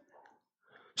president?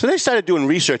 So they started doing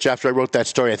research after I wrote that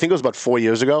story. I think it was about 4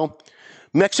 years ago.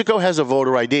 Mexico has a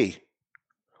voter ID.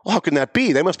 Well, how can that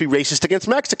be? They must be racist against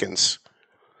Mexicans.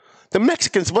 The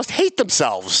Mexicans must hate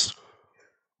themselves.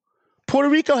 Puerto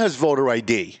Rico has voter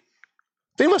ID.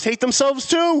 They must hate themselves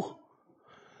too.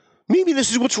 Maybe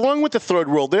this is what's wrong with the third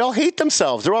world. They all hate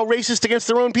themselves. They're all racist against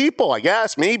their own people, I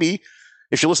guess, maybe,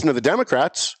 if you listen to the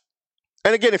Democrats.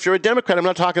 And again, if you're a Democrat, I'm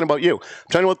not talking about you.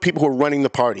 I'm talking about the people who are running the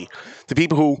party, the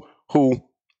people who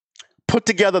put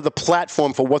together the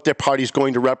platform for what their party is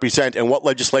going to represent and what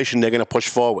legislation they're going to push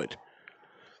forward.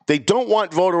 They don't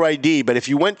want voter ID, but if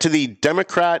you went to the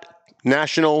Democrat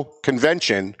National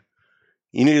Convention,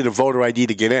 you needed a voter ID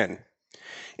to get in.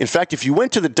 In fact, if you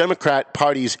went to the Democrat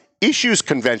Party's Issues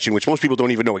Convention, which most people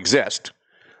don't even know exist,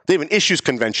 they have an Issues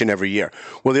Convention every year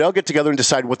where they all get together and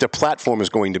decide what their platform is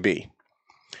going to be.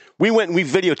 We went and we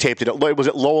videotaped it. It was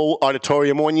at Lowell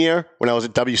Auditorium one year when I was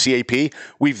at WCAP.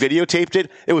 We videotaped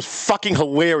it. It was fucking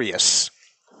hilarious.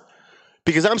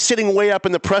 Because I'm sitting way up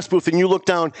in the press booth and you look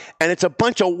down and it's a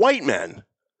bunch of white men.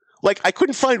 Like, I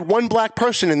couldn't find one black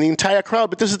person in the entire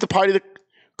crowd, but this is the party that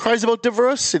cries about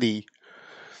diversity.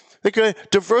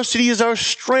 Diversity is our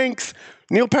strength.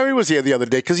 Neil Perry was here the other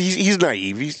day because he's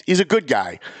naive. He's a good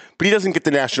guy, but he doesn't get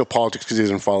the national politics because he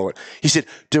doesn't follow it. He said,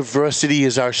 diversity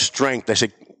is our strength. I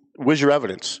said, where's your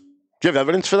evidence? Do you have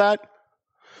evidence for that?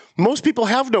 Most people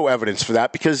have no evidence for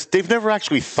that because they've never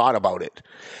actually thought about it.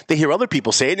 They hear other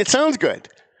people say it, and it sounds good.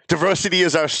 Diversity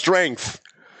is our strength.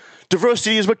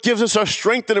 Diversity is what gives us our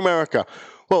strength in America.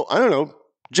 Well, I don't know.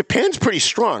 Japan's pretty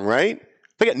strong, right?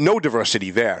 They got no diversity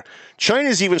there.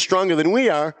 China's even stronger than we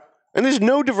are, and there's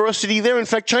no diversity there. In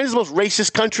fact, China's the most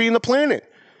racist country in the planet.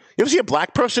 You ever see a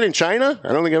black person in China?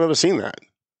 I don't think I've ever seen that.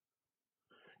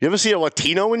 You ever see a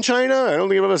Latino in China? I don't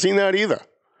think I've ever seen that either.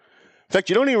 In fact,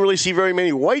 you don't even really see very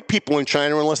many white people in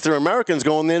China unless they're Americans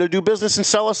going there to do business and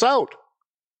sell us out.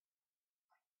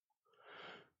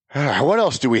 What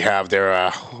else do we have there?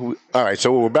 All right,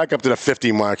 so we're back up to the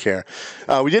 50 mark here.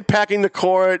 We did Packing the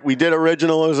Court. We did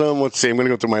Originalism. Let's see, I'm going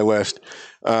to go through my list.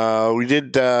 We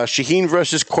did Shaheen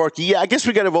versus Corky. Yeah, I guess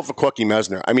we got to vote for Corky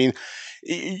Messner. I mean,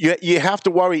 you have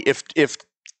to worry if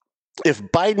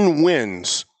Biden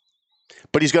wins,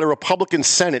 but he's got a Republican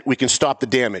Senate, we can stop the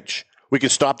damage. We can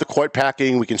stop the court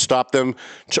packing. We can stop them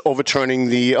overturning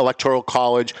the Electoral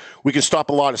College. We can stop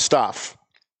a lot of stuff.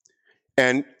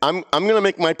 And I'm going to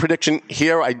make my prediction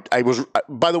here. I was,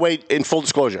 by the way, in full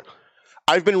disclosure,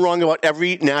 I've been wrong about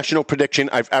every national prediction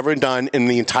I've ever done in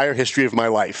the entire history of my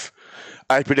life.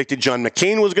 I predicted John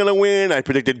McCain was going to win. I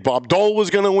predicted Bob Dole was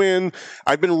going to win.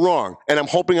 I've been wrong, and I'm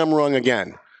hoping I'm wrong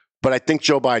again. But I think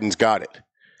Joe Biden's got it.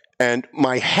 And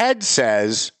my heart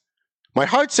says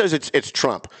it's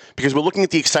Trump, because we're looking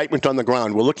at the excitement on the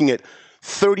ground. We're looking at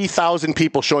 30,000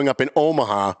 people showing up in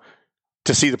Omaha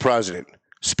to see the president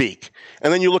speak.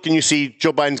 And then you look and you see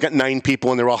Joe Biden's got 9 people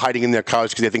and they're all hiding in their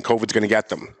cars because they think COVID's going to get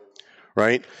them,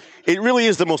 right? It really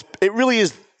is the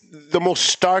most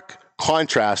stark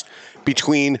contrast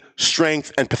between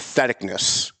strength and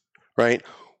patheticness, right?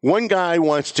 One guy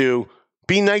wants to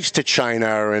be nice to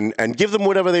China and give them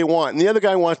whatever they want, and the other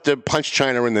guy wants to punch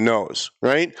China in the nose,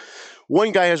 right?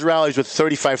 One guy has rallies with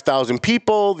 35,000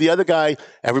 people. The other guy,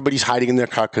 everybody's hiding in their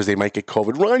car because they might get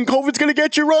COVID. Run, COVID's going to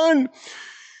get you, run.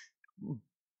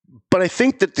 But I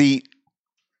think that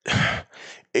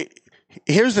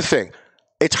here's the thing.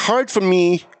 It's hard for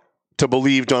me to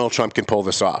believe Donald Trump can pull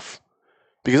this off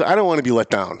because I don't want to be let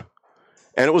down.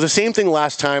 And it was the same thing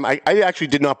last time. I actually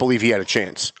did not believe he had a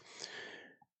chance.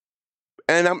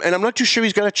 And I'm not too sure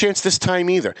he's got a chance this time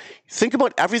either. Think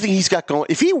about everything he's got going.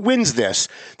 If he wins this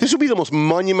will be the most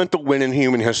monumental win in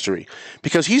human history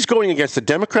because he's going against the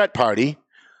Democrat Party,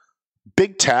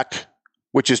 big tech,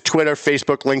 which is Twitter,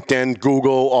 Facebook, LinkedIn,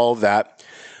 Google, all of that,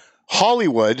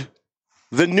 Hollywood,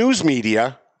 the news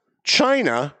media,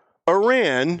 China,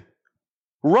 Iran,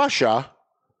 Russia.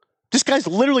 This guy's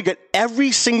literally got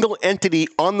every single entity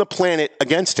on the planet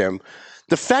against him.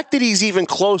 The fact that he's even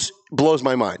close blows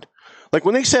my mind. Like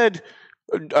when they said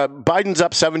Biden's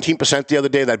up 17% the other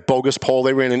day, that bogus poll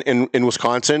they ran in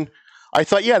Wisconsin, I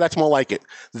thought, yeah, that's more like it.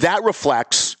 That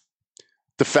reflects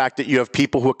the fact that you have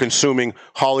people who are consuming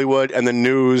Hollywood and the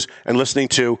news and listening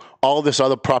to all this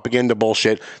other propaganda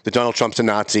bullshit that Donald Trump's a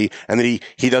Nazi and that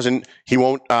he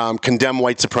won't condemn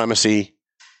white supremacy,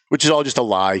 which is all just a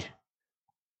lie.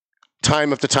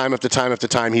 Time after time after time after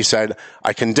time, he said,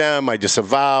 I condemn, I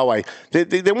disavow.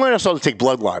 They want us all to take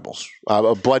blood libels,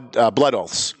 blood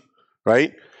oaths,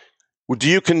 right? Well, do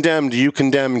you condemn? Do you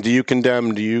condemn? Do you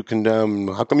condemn? Do you condemn?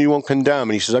 How come you won't condemn?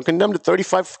 And he says, I'm condemned it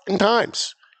 35 fucking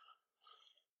times.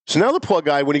 So now the poor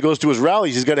guy, when he goes to his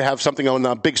rallies, he's got to have something on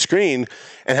the big screen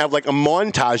and have like a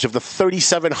montage of the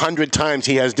 3,700 times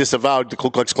he has disavowed the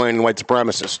Ku Klux Klan and white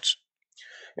supremacists.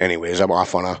 Anyways, I'm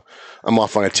off on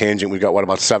a tangent. We've got,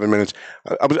 about 7 minutes?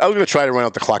 I was going to try to run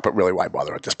out the clock, but really, why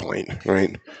bother at this point,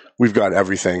 right? We've got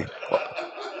everything.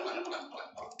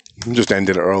 Just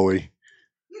ended it early.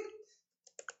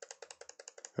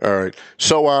 All right.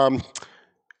 So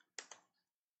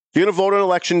you're going to vote on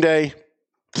Election Day.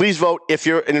 Please vote if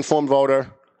you're an informed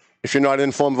voter. If you're not an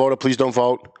informed voter, please don't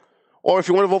vote. Or if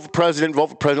you want to vote for president,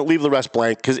 leave the rest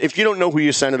blank. Because if you don't know who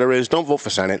your senator is, don't vote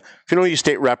for Senate. If you don't know who your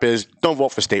state rep is, don't vote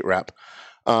for state rep.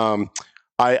 I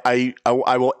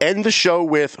will end the show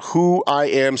with who I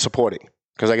am supporting.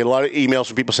 Because I get a lot of emails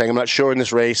from people saying, I'm not sure in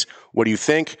this race. What do you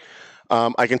think?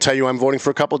 I can tell you I'm voting for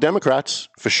a couple of Democrats,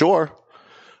 for sure.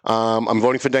 I'm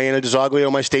voting for Diana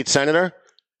DiZoglio, my state senator.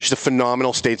 She's a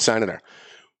phenomenal state senator.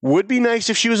 Would be nice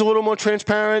if she was a little more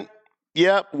transparent.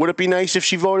 Yep. Would it be nice if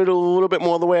she voted a little bit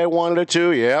more the way I wanted her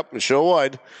to? Yep, it sure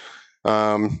would.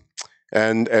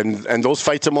 And those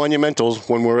fights are monumental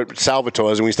when we're at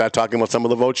Salvatore's and we start talking about some of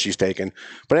the votes she's taken.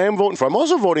 But I am voting for. I'm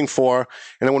also voting for,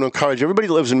 and I want to encourage everybody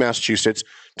that lives in Massachusetts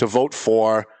to vote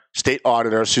for State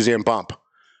Auditor Suzanne Bump.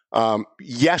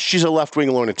 Yes, she's a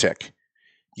left-wing lunatic.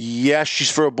 Yes,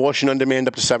 she's for abortion on demand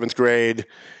up to 7th grade.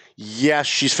 Yes,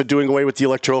 she's for doing away with the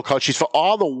Electoral College. She's for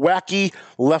all the wacky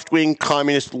left-wing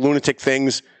communist lunatic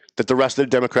things that the rest of the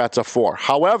Democrats are for.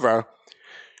 However,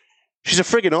 she's a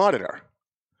friggin' auditor.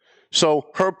 So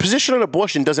her position on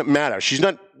abortion doesn't matter. She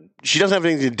doesn't have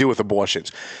anything to do with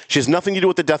abortions. She has nothing to do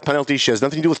with the death penalty. She has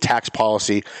nothing to do with tax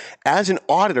policy. As an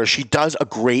auditor, she does a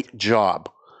great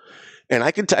job. And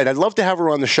I'd love to have her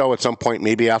on the show at some point,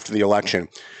 maybe after the election.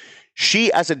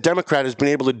 She, as a Democrat, has been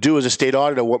able to do as a state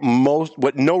auditor what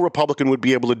no Republican would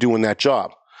be able to do in that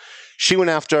job. She went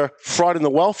after fraud in the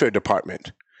welfare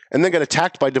department and then got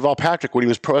attacked by Deval Patrick when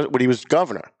he was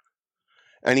governor.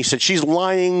 And he said, she's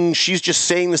lying. She's just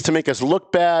saying this to make us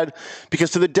look bad.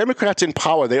 Because to the Democrats in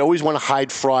power, they always want to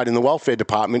hide fraud in the welfare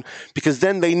department because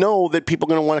then they know that people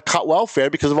are going to want to cut welfare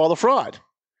because of all the fraud.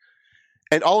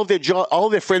 And all of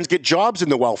their friends get jobs in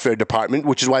the welfare department,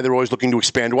 which is why they're always looking to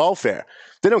expand welfare.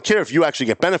 They don't care if you actually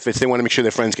get benefits. They want to make sure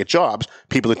their friends get jobs,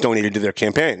 people that donated to their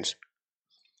campaigns.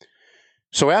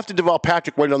 So after Deval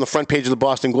Patrick went on the front page of the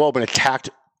Boston Globe and attacked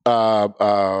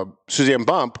Suzanne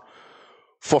Bump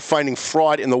for finding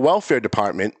fraud in the welfare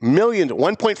department,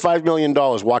 $1.5 million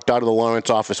walked out of the Lawrence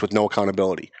office with no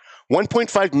accountability.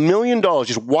 $1.5 million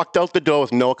just walked out the door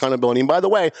with no accountability. And by the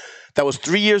way, that was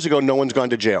 3 years ago. No one's gone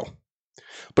to jail.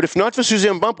 But if not for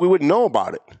Suzanne Bump, we wouldn't know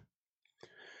about it.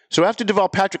 So after Deval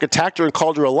Patrick attacked her and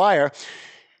called her a liar,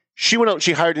 she went out and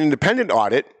she hired an independent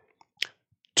audit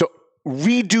to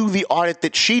redo the audit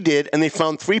that she did, and they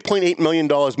found $3.8 million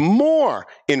more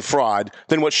in fraud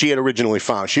than what she had originally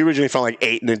found. She originally found like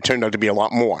 8, and it turned out to be a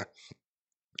lot more.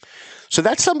 So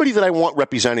that's somebody that I want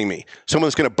representing me, someone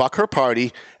that's going to buck her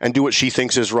party and do what she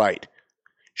thinks is right.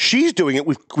 She's doing it.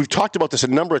 We've talked about this a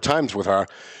number of times with her.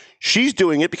 She's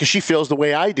doing it because she feels the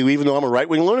way I do, even though I'm a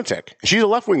right-wing lunatic. She's a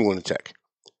left-wing lunatic,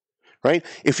 right?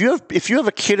 If you have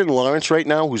a kid in Lawrence right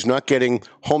now who's not getting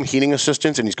home heating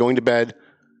assistance and he's going to bed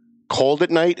cold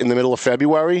at night in the middle of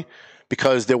February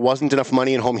because there wasn't enough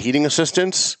money in home heating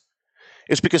assistance,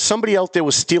 it's because somebody out there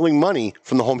was stealing money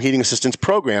from the home heating assistance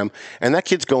program, and that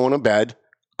kid's going to bed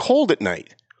cold at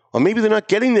night. Or maybe they're not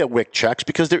getting their WIC checks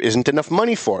because there isn't enough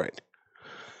money for it.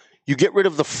 You get rid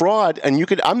of the fraud, and you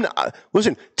could.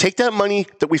 Listen. Take that money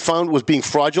that we found was being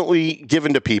fraudulently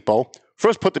given to people.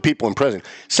 First, put the people in prison.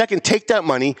 Second, take that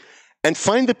money and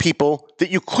find the people that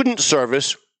you couldn't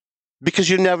service because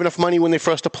you didn't have enough money when they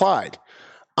first applied.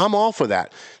 I'm all for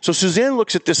that. So Suzanne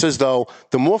looks at this as though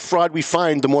the more fraud we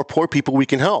find, the more poor people we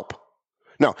can help.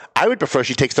 Now, I would prefer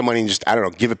she takes the money and just,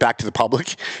 give it back to the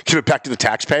public, give it back to the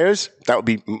taxpayers. That would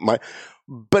be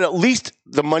but at least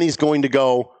the money's going to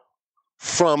go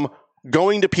from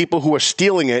going to people who are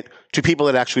stealing it to people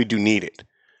that actually do need it.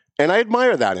 And I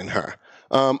admire that in her.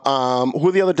 Who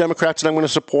are the other Democrats that I'm going to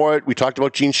support? We talked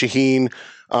about Jeanne Shaheen.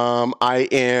 I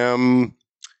am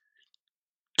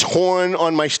torn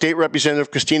on my state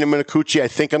representative, Christina Minicucci. I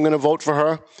think I'm going to vote for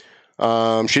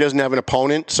her. She doesn't have an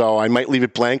opponent, so I might leave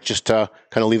it blank just to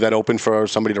kind of leave that open for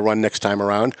somebody to run next time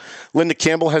around. Linda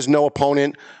Campbell has no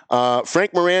opponent.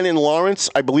 Frank Moran in Lawrence,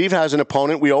 I believe, has an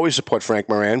opponent. We always support Frank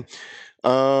Moran.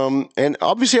 And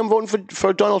obviously I'm voting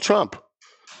for Donald Trump.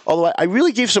 Although I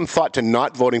really gave some thought to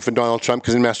not voting for Donald Trump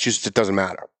because in Massachusetts it doesn't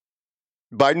matter.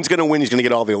 Biden's going to win. He's going to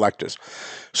get all the electors.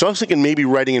 So I was thinking maybe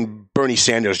writing in Bernie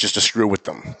Sanders just to screw with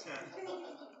them.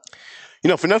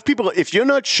 For enough people, if you're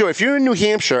not sure, if you're in New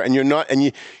Hampshire and you're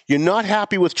not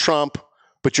happy with Trump,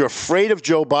 but you're afraid of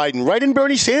Joe Biden, write in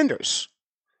Bernie Sanders,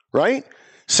 right?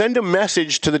 Send a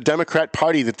message to the Democrat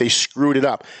Party that they screwed it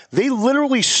up. They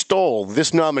literally stole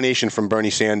this nomination from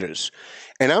Bernie Sanders.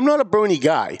 And I'm not a Bernie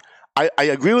guy. I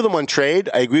agree with him on trade.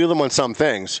 I agree with him on some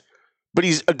things. But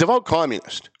he's a devout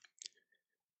communist.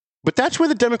 But that's where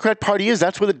the Democrat Party is.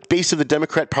 That's where the base of the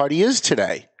Democrat Party is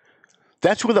today.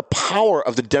 That's where the power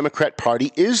of the Democrat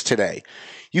Party is today.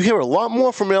 You hear a lot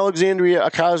more from Alexandria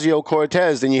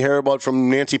Ocasio-Cortez than you hear about from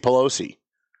Nancy Pelosi.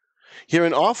 You hear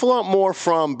an awful lot more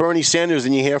from Bernie Sanders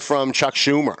than you hear from Chuck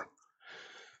Schumer.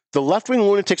 The left-wing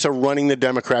lunatics are running the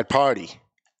Democrat Party.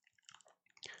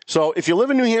 So if you live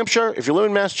in New Hampshire, if you live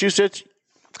in Massachusetts,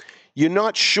 you're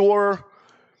not sure,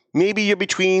 maybe you're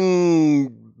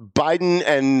between Biden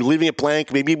and leaving it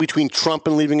blank, maybe between Trump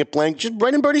and leaving it blank, just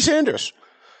write in Bernie Sanders.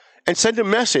 And send a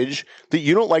message that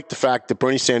you don't like the fact that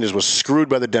Bernie Sanders was screwed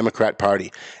by the Democrat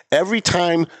Party. Every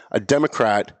time a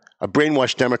Democrat, a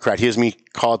brainwashed Democrat, hears me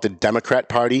call it the Democrat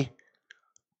Party,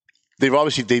 they've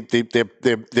obviously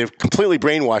they're completely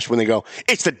brainwashed when they go,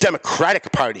 it's the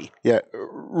Democratic Party. Yeah,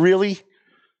 really?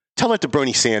 Tell that to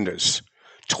Bernie Sanders.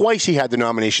 Twice he had the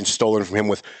nomination stolen from him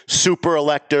with super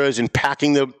electors and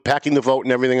packing the vote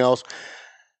and everything else.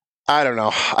 I don't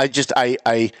know.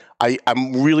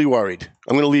 I'm really worried.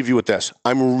 I'm going to leave you with this.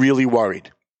 I'm really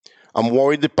worried. I'm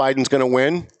worried that Biden's going to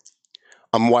win.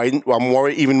 I'm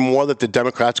worried even more that the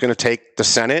Democrats are going to take the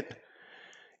Senate.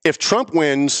 If Trump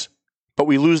wins, but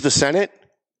we lose the Senate,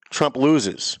 Trump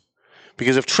loses.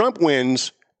 Because if Trump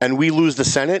wins and we lose the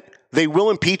Senate, they will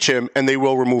impeach him and they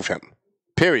will remove him.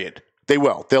 Period. They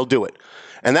will. They'll do it.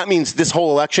 And that means this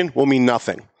whole election will mean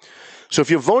nothing. So if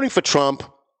you're voting for Trump,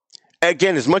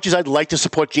 again, as much as I'd like to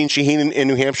support Jeanne Shaheen in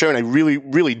New Hampshire, and I really,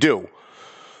 really do,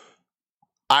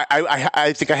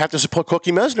 I think I have to support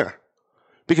Cookie Mesner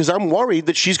because I'm worried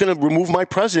that she's going to remove my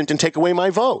president and take away my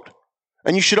vote.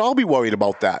 And you should all be worried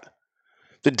about that.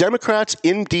 The Democrats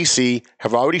in D.C.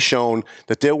 have already shown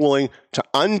that they're willing to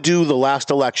undo the last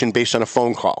election based on a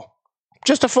phone call.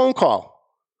 Just a phone call.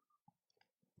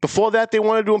 Before that, they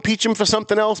wanted to impeach him for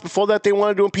something else. Before that, they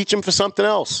wanted to impeach him for something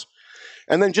else.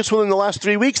 And then just within the last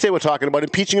 3 weeks, they were talking about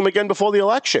impeaching him again before the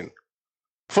election.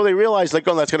 Before they realized, like,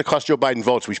 oh, that's going to cost Joe Biden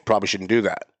votes. We probably shouldn't do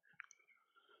that.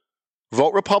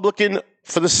 Vote Republican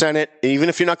for the Senate. Even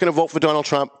if you're not going to vote for Donald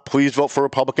Trump, please vote for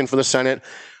Republican for the Senate.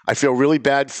 I feel really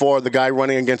bad for the guy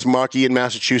running against Markey in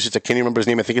Massachusetts. I can't even remember his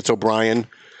name. I think it's O'Brien.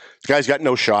 The guy's got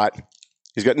no shot.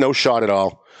 He's got no shot at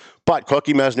all. But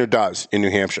Cookie Mesner does in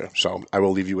New Hampshire. So I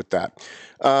will leave you with that.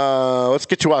 Let's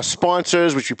get to our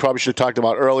sponsors, which we probably should have talked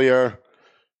about earlier.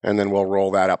 And then we'll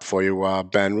roll that up for you,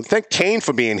 Ben. Thank Kane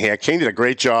for being here. Kane did a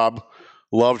great job.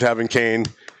 Loved having Kane.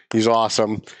 He's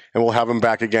awesome. And we'll have him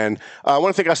back again. I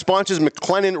want to thank our sponsors,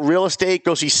 McLennan Real Estate.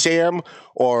 Go see Sam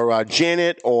or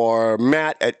Janet or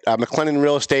Matt at McLennan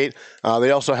Real Estate.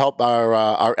 They also help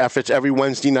our efforts every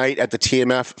Wednesday night at the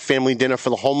TMF Family Dinner for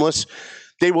the Homeless.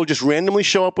 They will just randomly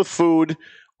show up with food,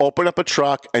 open up a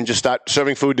truck, and just start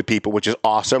serving food to people, which is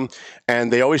awesome.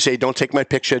 And they always say, don't take my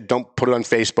picture, don't put it on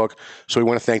Facebook. So we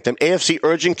want to thank them. AFC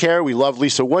Urgent Care, we love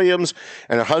Lisa Williams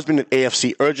and her husband at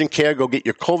AFC Urgent Care. Go get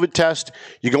your COVID test.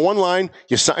 You go online,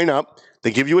 you sign up, they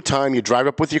give you a time, you drive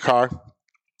up with your car,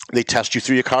 they test you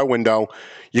through your car window,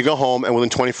 you go home, and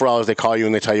within 24 hours they call you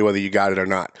and they tell you whether you got it or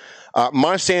not.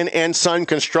 Marsan and Son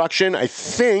Construction, I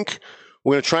think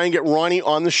we're going to try and get Ronnie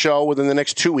on the show within the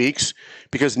next 2 weeks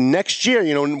because next year,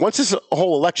 once this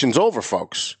whole election's over,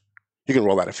 folks, you can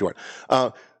roll that if you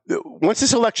want. Once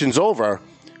this election's over,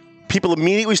 people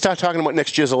immediately start talking about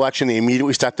next year's election. They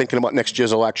immediately start thinking about next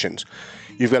year's elections.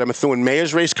 You've got a Methuen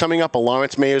mayor's race coming up, a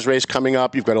Lawrence mayor's race coming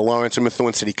up. You've got a Lawrence and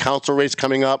Methuen city council race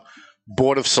coming up,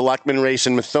 Board of Selectmen race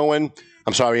in Methuen.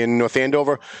 In North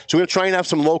Andover. So we're going to try and have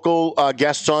some local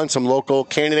guests on, some local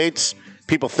candidates,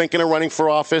 people thinking of running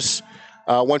for office.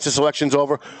 Once this election's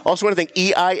over. Also want to thank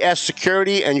EIS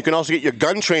Security, and you can also get your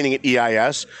gun training at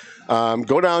EIS.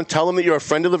 Go down, tell them that you're a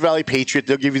friend of the Valley Patriot.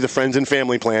 They'll give you the friends and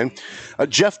family plan.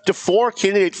 Jeff DeFore,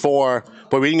 candidate for,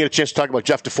 we didn't get a chance to talk about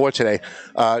Jeff DeFore today.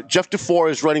 Jeff DeFore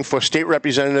is running for state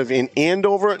representative in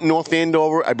Andover, North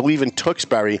Andover, I believe in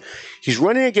Tewksbury. He's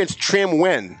running against Tram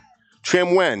Wen,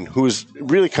 who is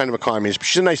really kind of a communist.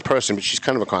 She's a nice person, but she's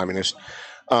kind of a communist.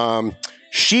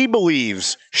 She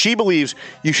believes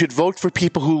you should vote for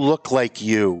people who look like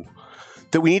you,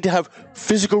 that we need to have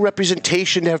physical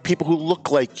representation to have people who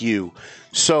look like you.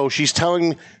 So she's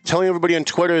telling everybody on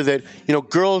Twitter that,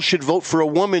 girls should vote for a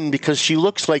woman because she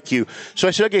looks like you. So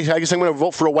I said, okay, I guess I'm going to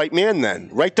vote for a white man then.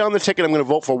 Write down the ticket. I'm going to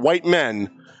vote for white men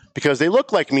because they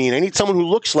look like me, and I need someone who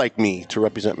looks like me to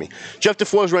represent me. Jeff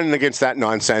DeFore is running against that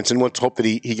nonsense, and let's hope that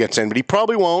he gets in. But he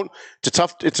probably won't. It's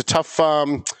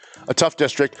a tough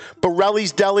district.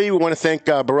 Borelli's Deli, we want to thank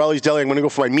Borelli's Deli. I'm going to go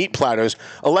for my meat platters.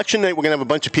 Election night, we're going to have a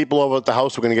bunch of people over at the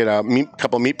house. We're going to get a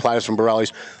couple of meat platters from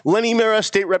Borelli's. Lenny Mira,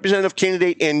 state representative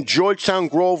candidate in Georgetown,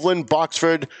 Groveland,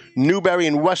 Boxford, Newberry,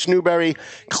 and West Newberry.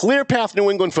 Clear Path,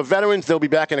 New England for veterans. They'll be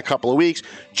back in a couple of weeks.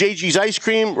 JG's Ice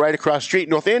Cream, right across the street,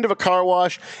 North Andover Car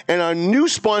Wash. And our new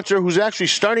sponsor, who's actually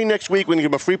starting next week, we're going to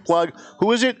give him a free plug.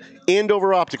 Who is it?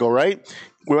 Andover Optical, right?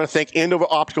 We want to thank Andover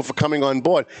Optical for coming on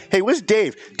board. Hey, where's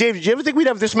Dave? Dave, did you ever think we'd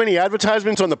have this many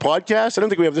advertisements on the podcast? I don't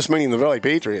think we have this many in the Valley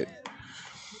Patriot.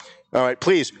 All right,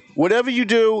 please, whatever you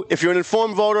do, if you're an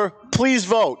informed voter, please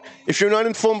vote. If you're not an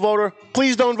informed voter,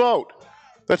 please don't vote.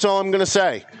 That's all I'm going to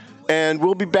say. And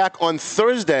we'll be back on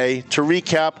Thursday to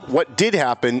recap what did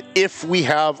happen if we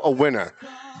have a winner.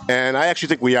 And I actually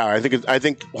think we are. I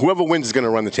think whoever wins is going to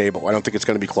run the table. I don't think it's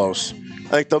going to be close.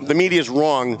 I think the media is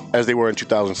wrong as they were in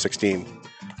 2016.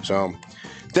 So,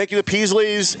 thank you to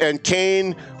Peasleys and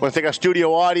Kane. I want to thank our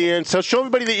studio audience. So show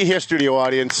everybody that you're here, studio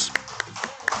audience.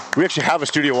 We actually have a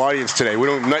studio audience today.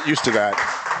 We're not used to that.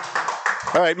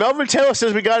 All right, Melvin Taylor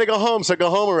says we got to go home, so go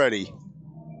home already.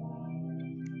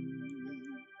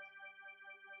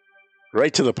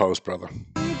 Right to the post, brother.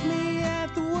 Meet me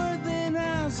at the Worthing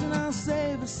House and I'll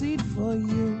save a seat for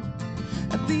you.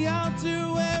 At the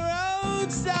altar where old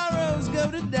sorrows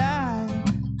go to die.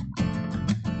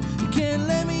 You can't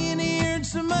let me in here and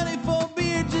some money for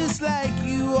beer just like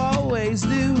you always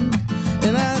do.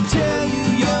 And I'll tell you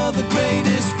you're the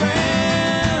greatest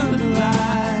friend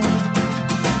alive.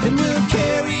 And we'll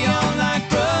carry on like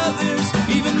brothers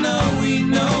even though we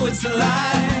know it's a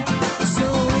lie. So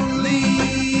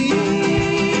lead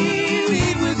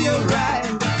with your right.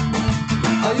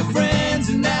 All your friends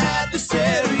and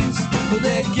adversaries, well,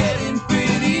 they're getting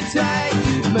pretty tight.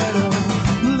 You better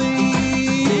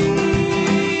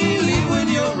lead when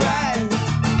you're right.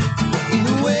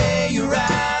 Either way, you're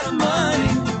out of money,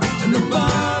 and the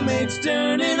barmaid's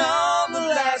turning on the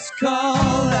last call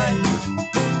light,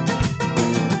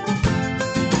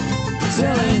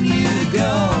 telling you to go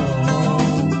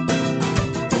home,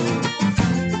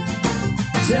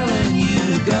 telling you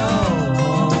to go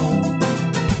home,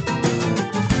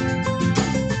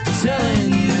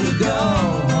 telling you to go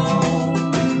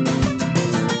home,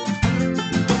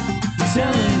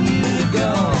 telling you to go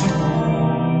home.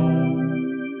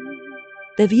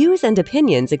 The views and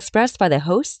opinions expressed by the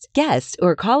hosts, guests,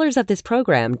 or callers of this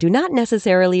program do not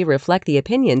necessarily reflect the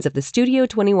opinions of the Studio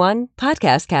 21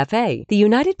 Podcast Cafe, the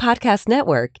United Podcast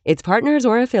Network, its partners,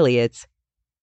 or affiliates.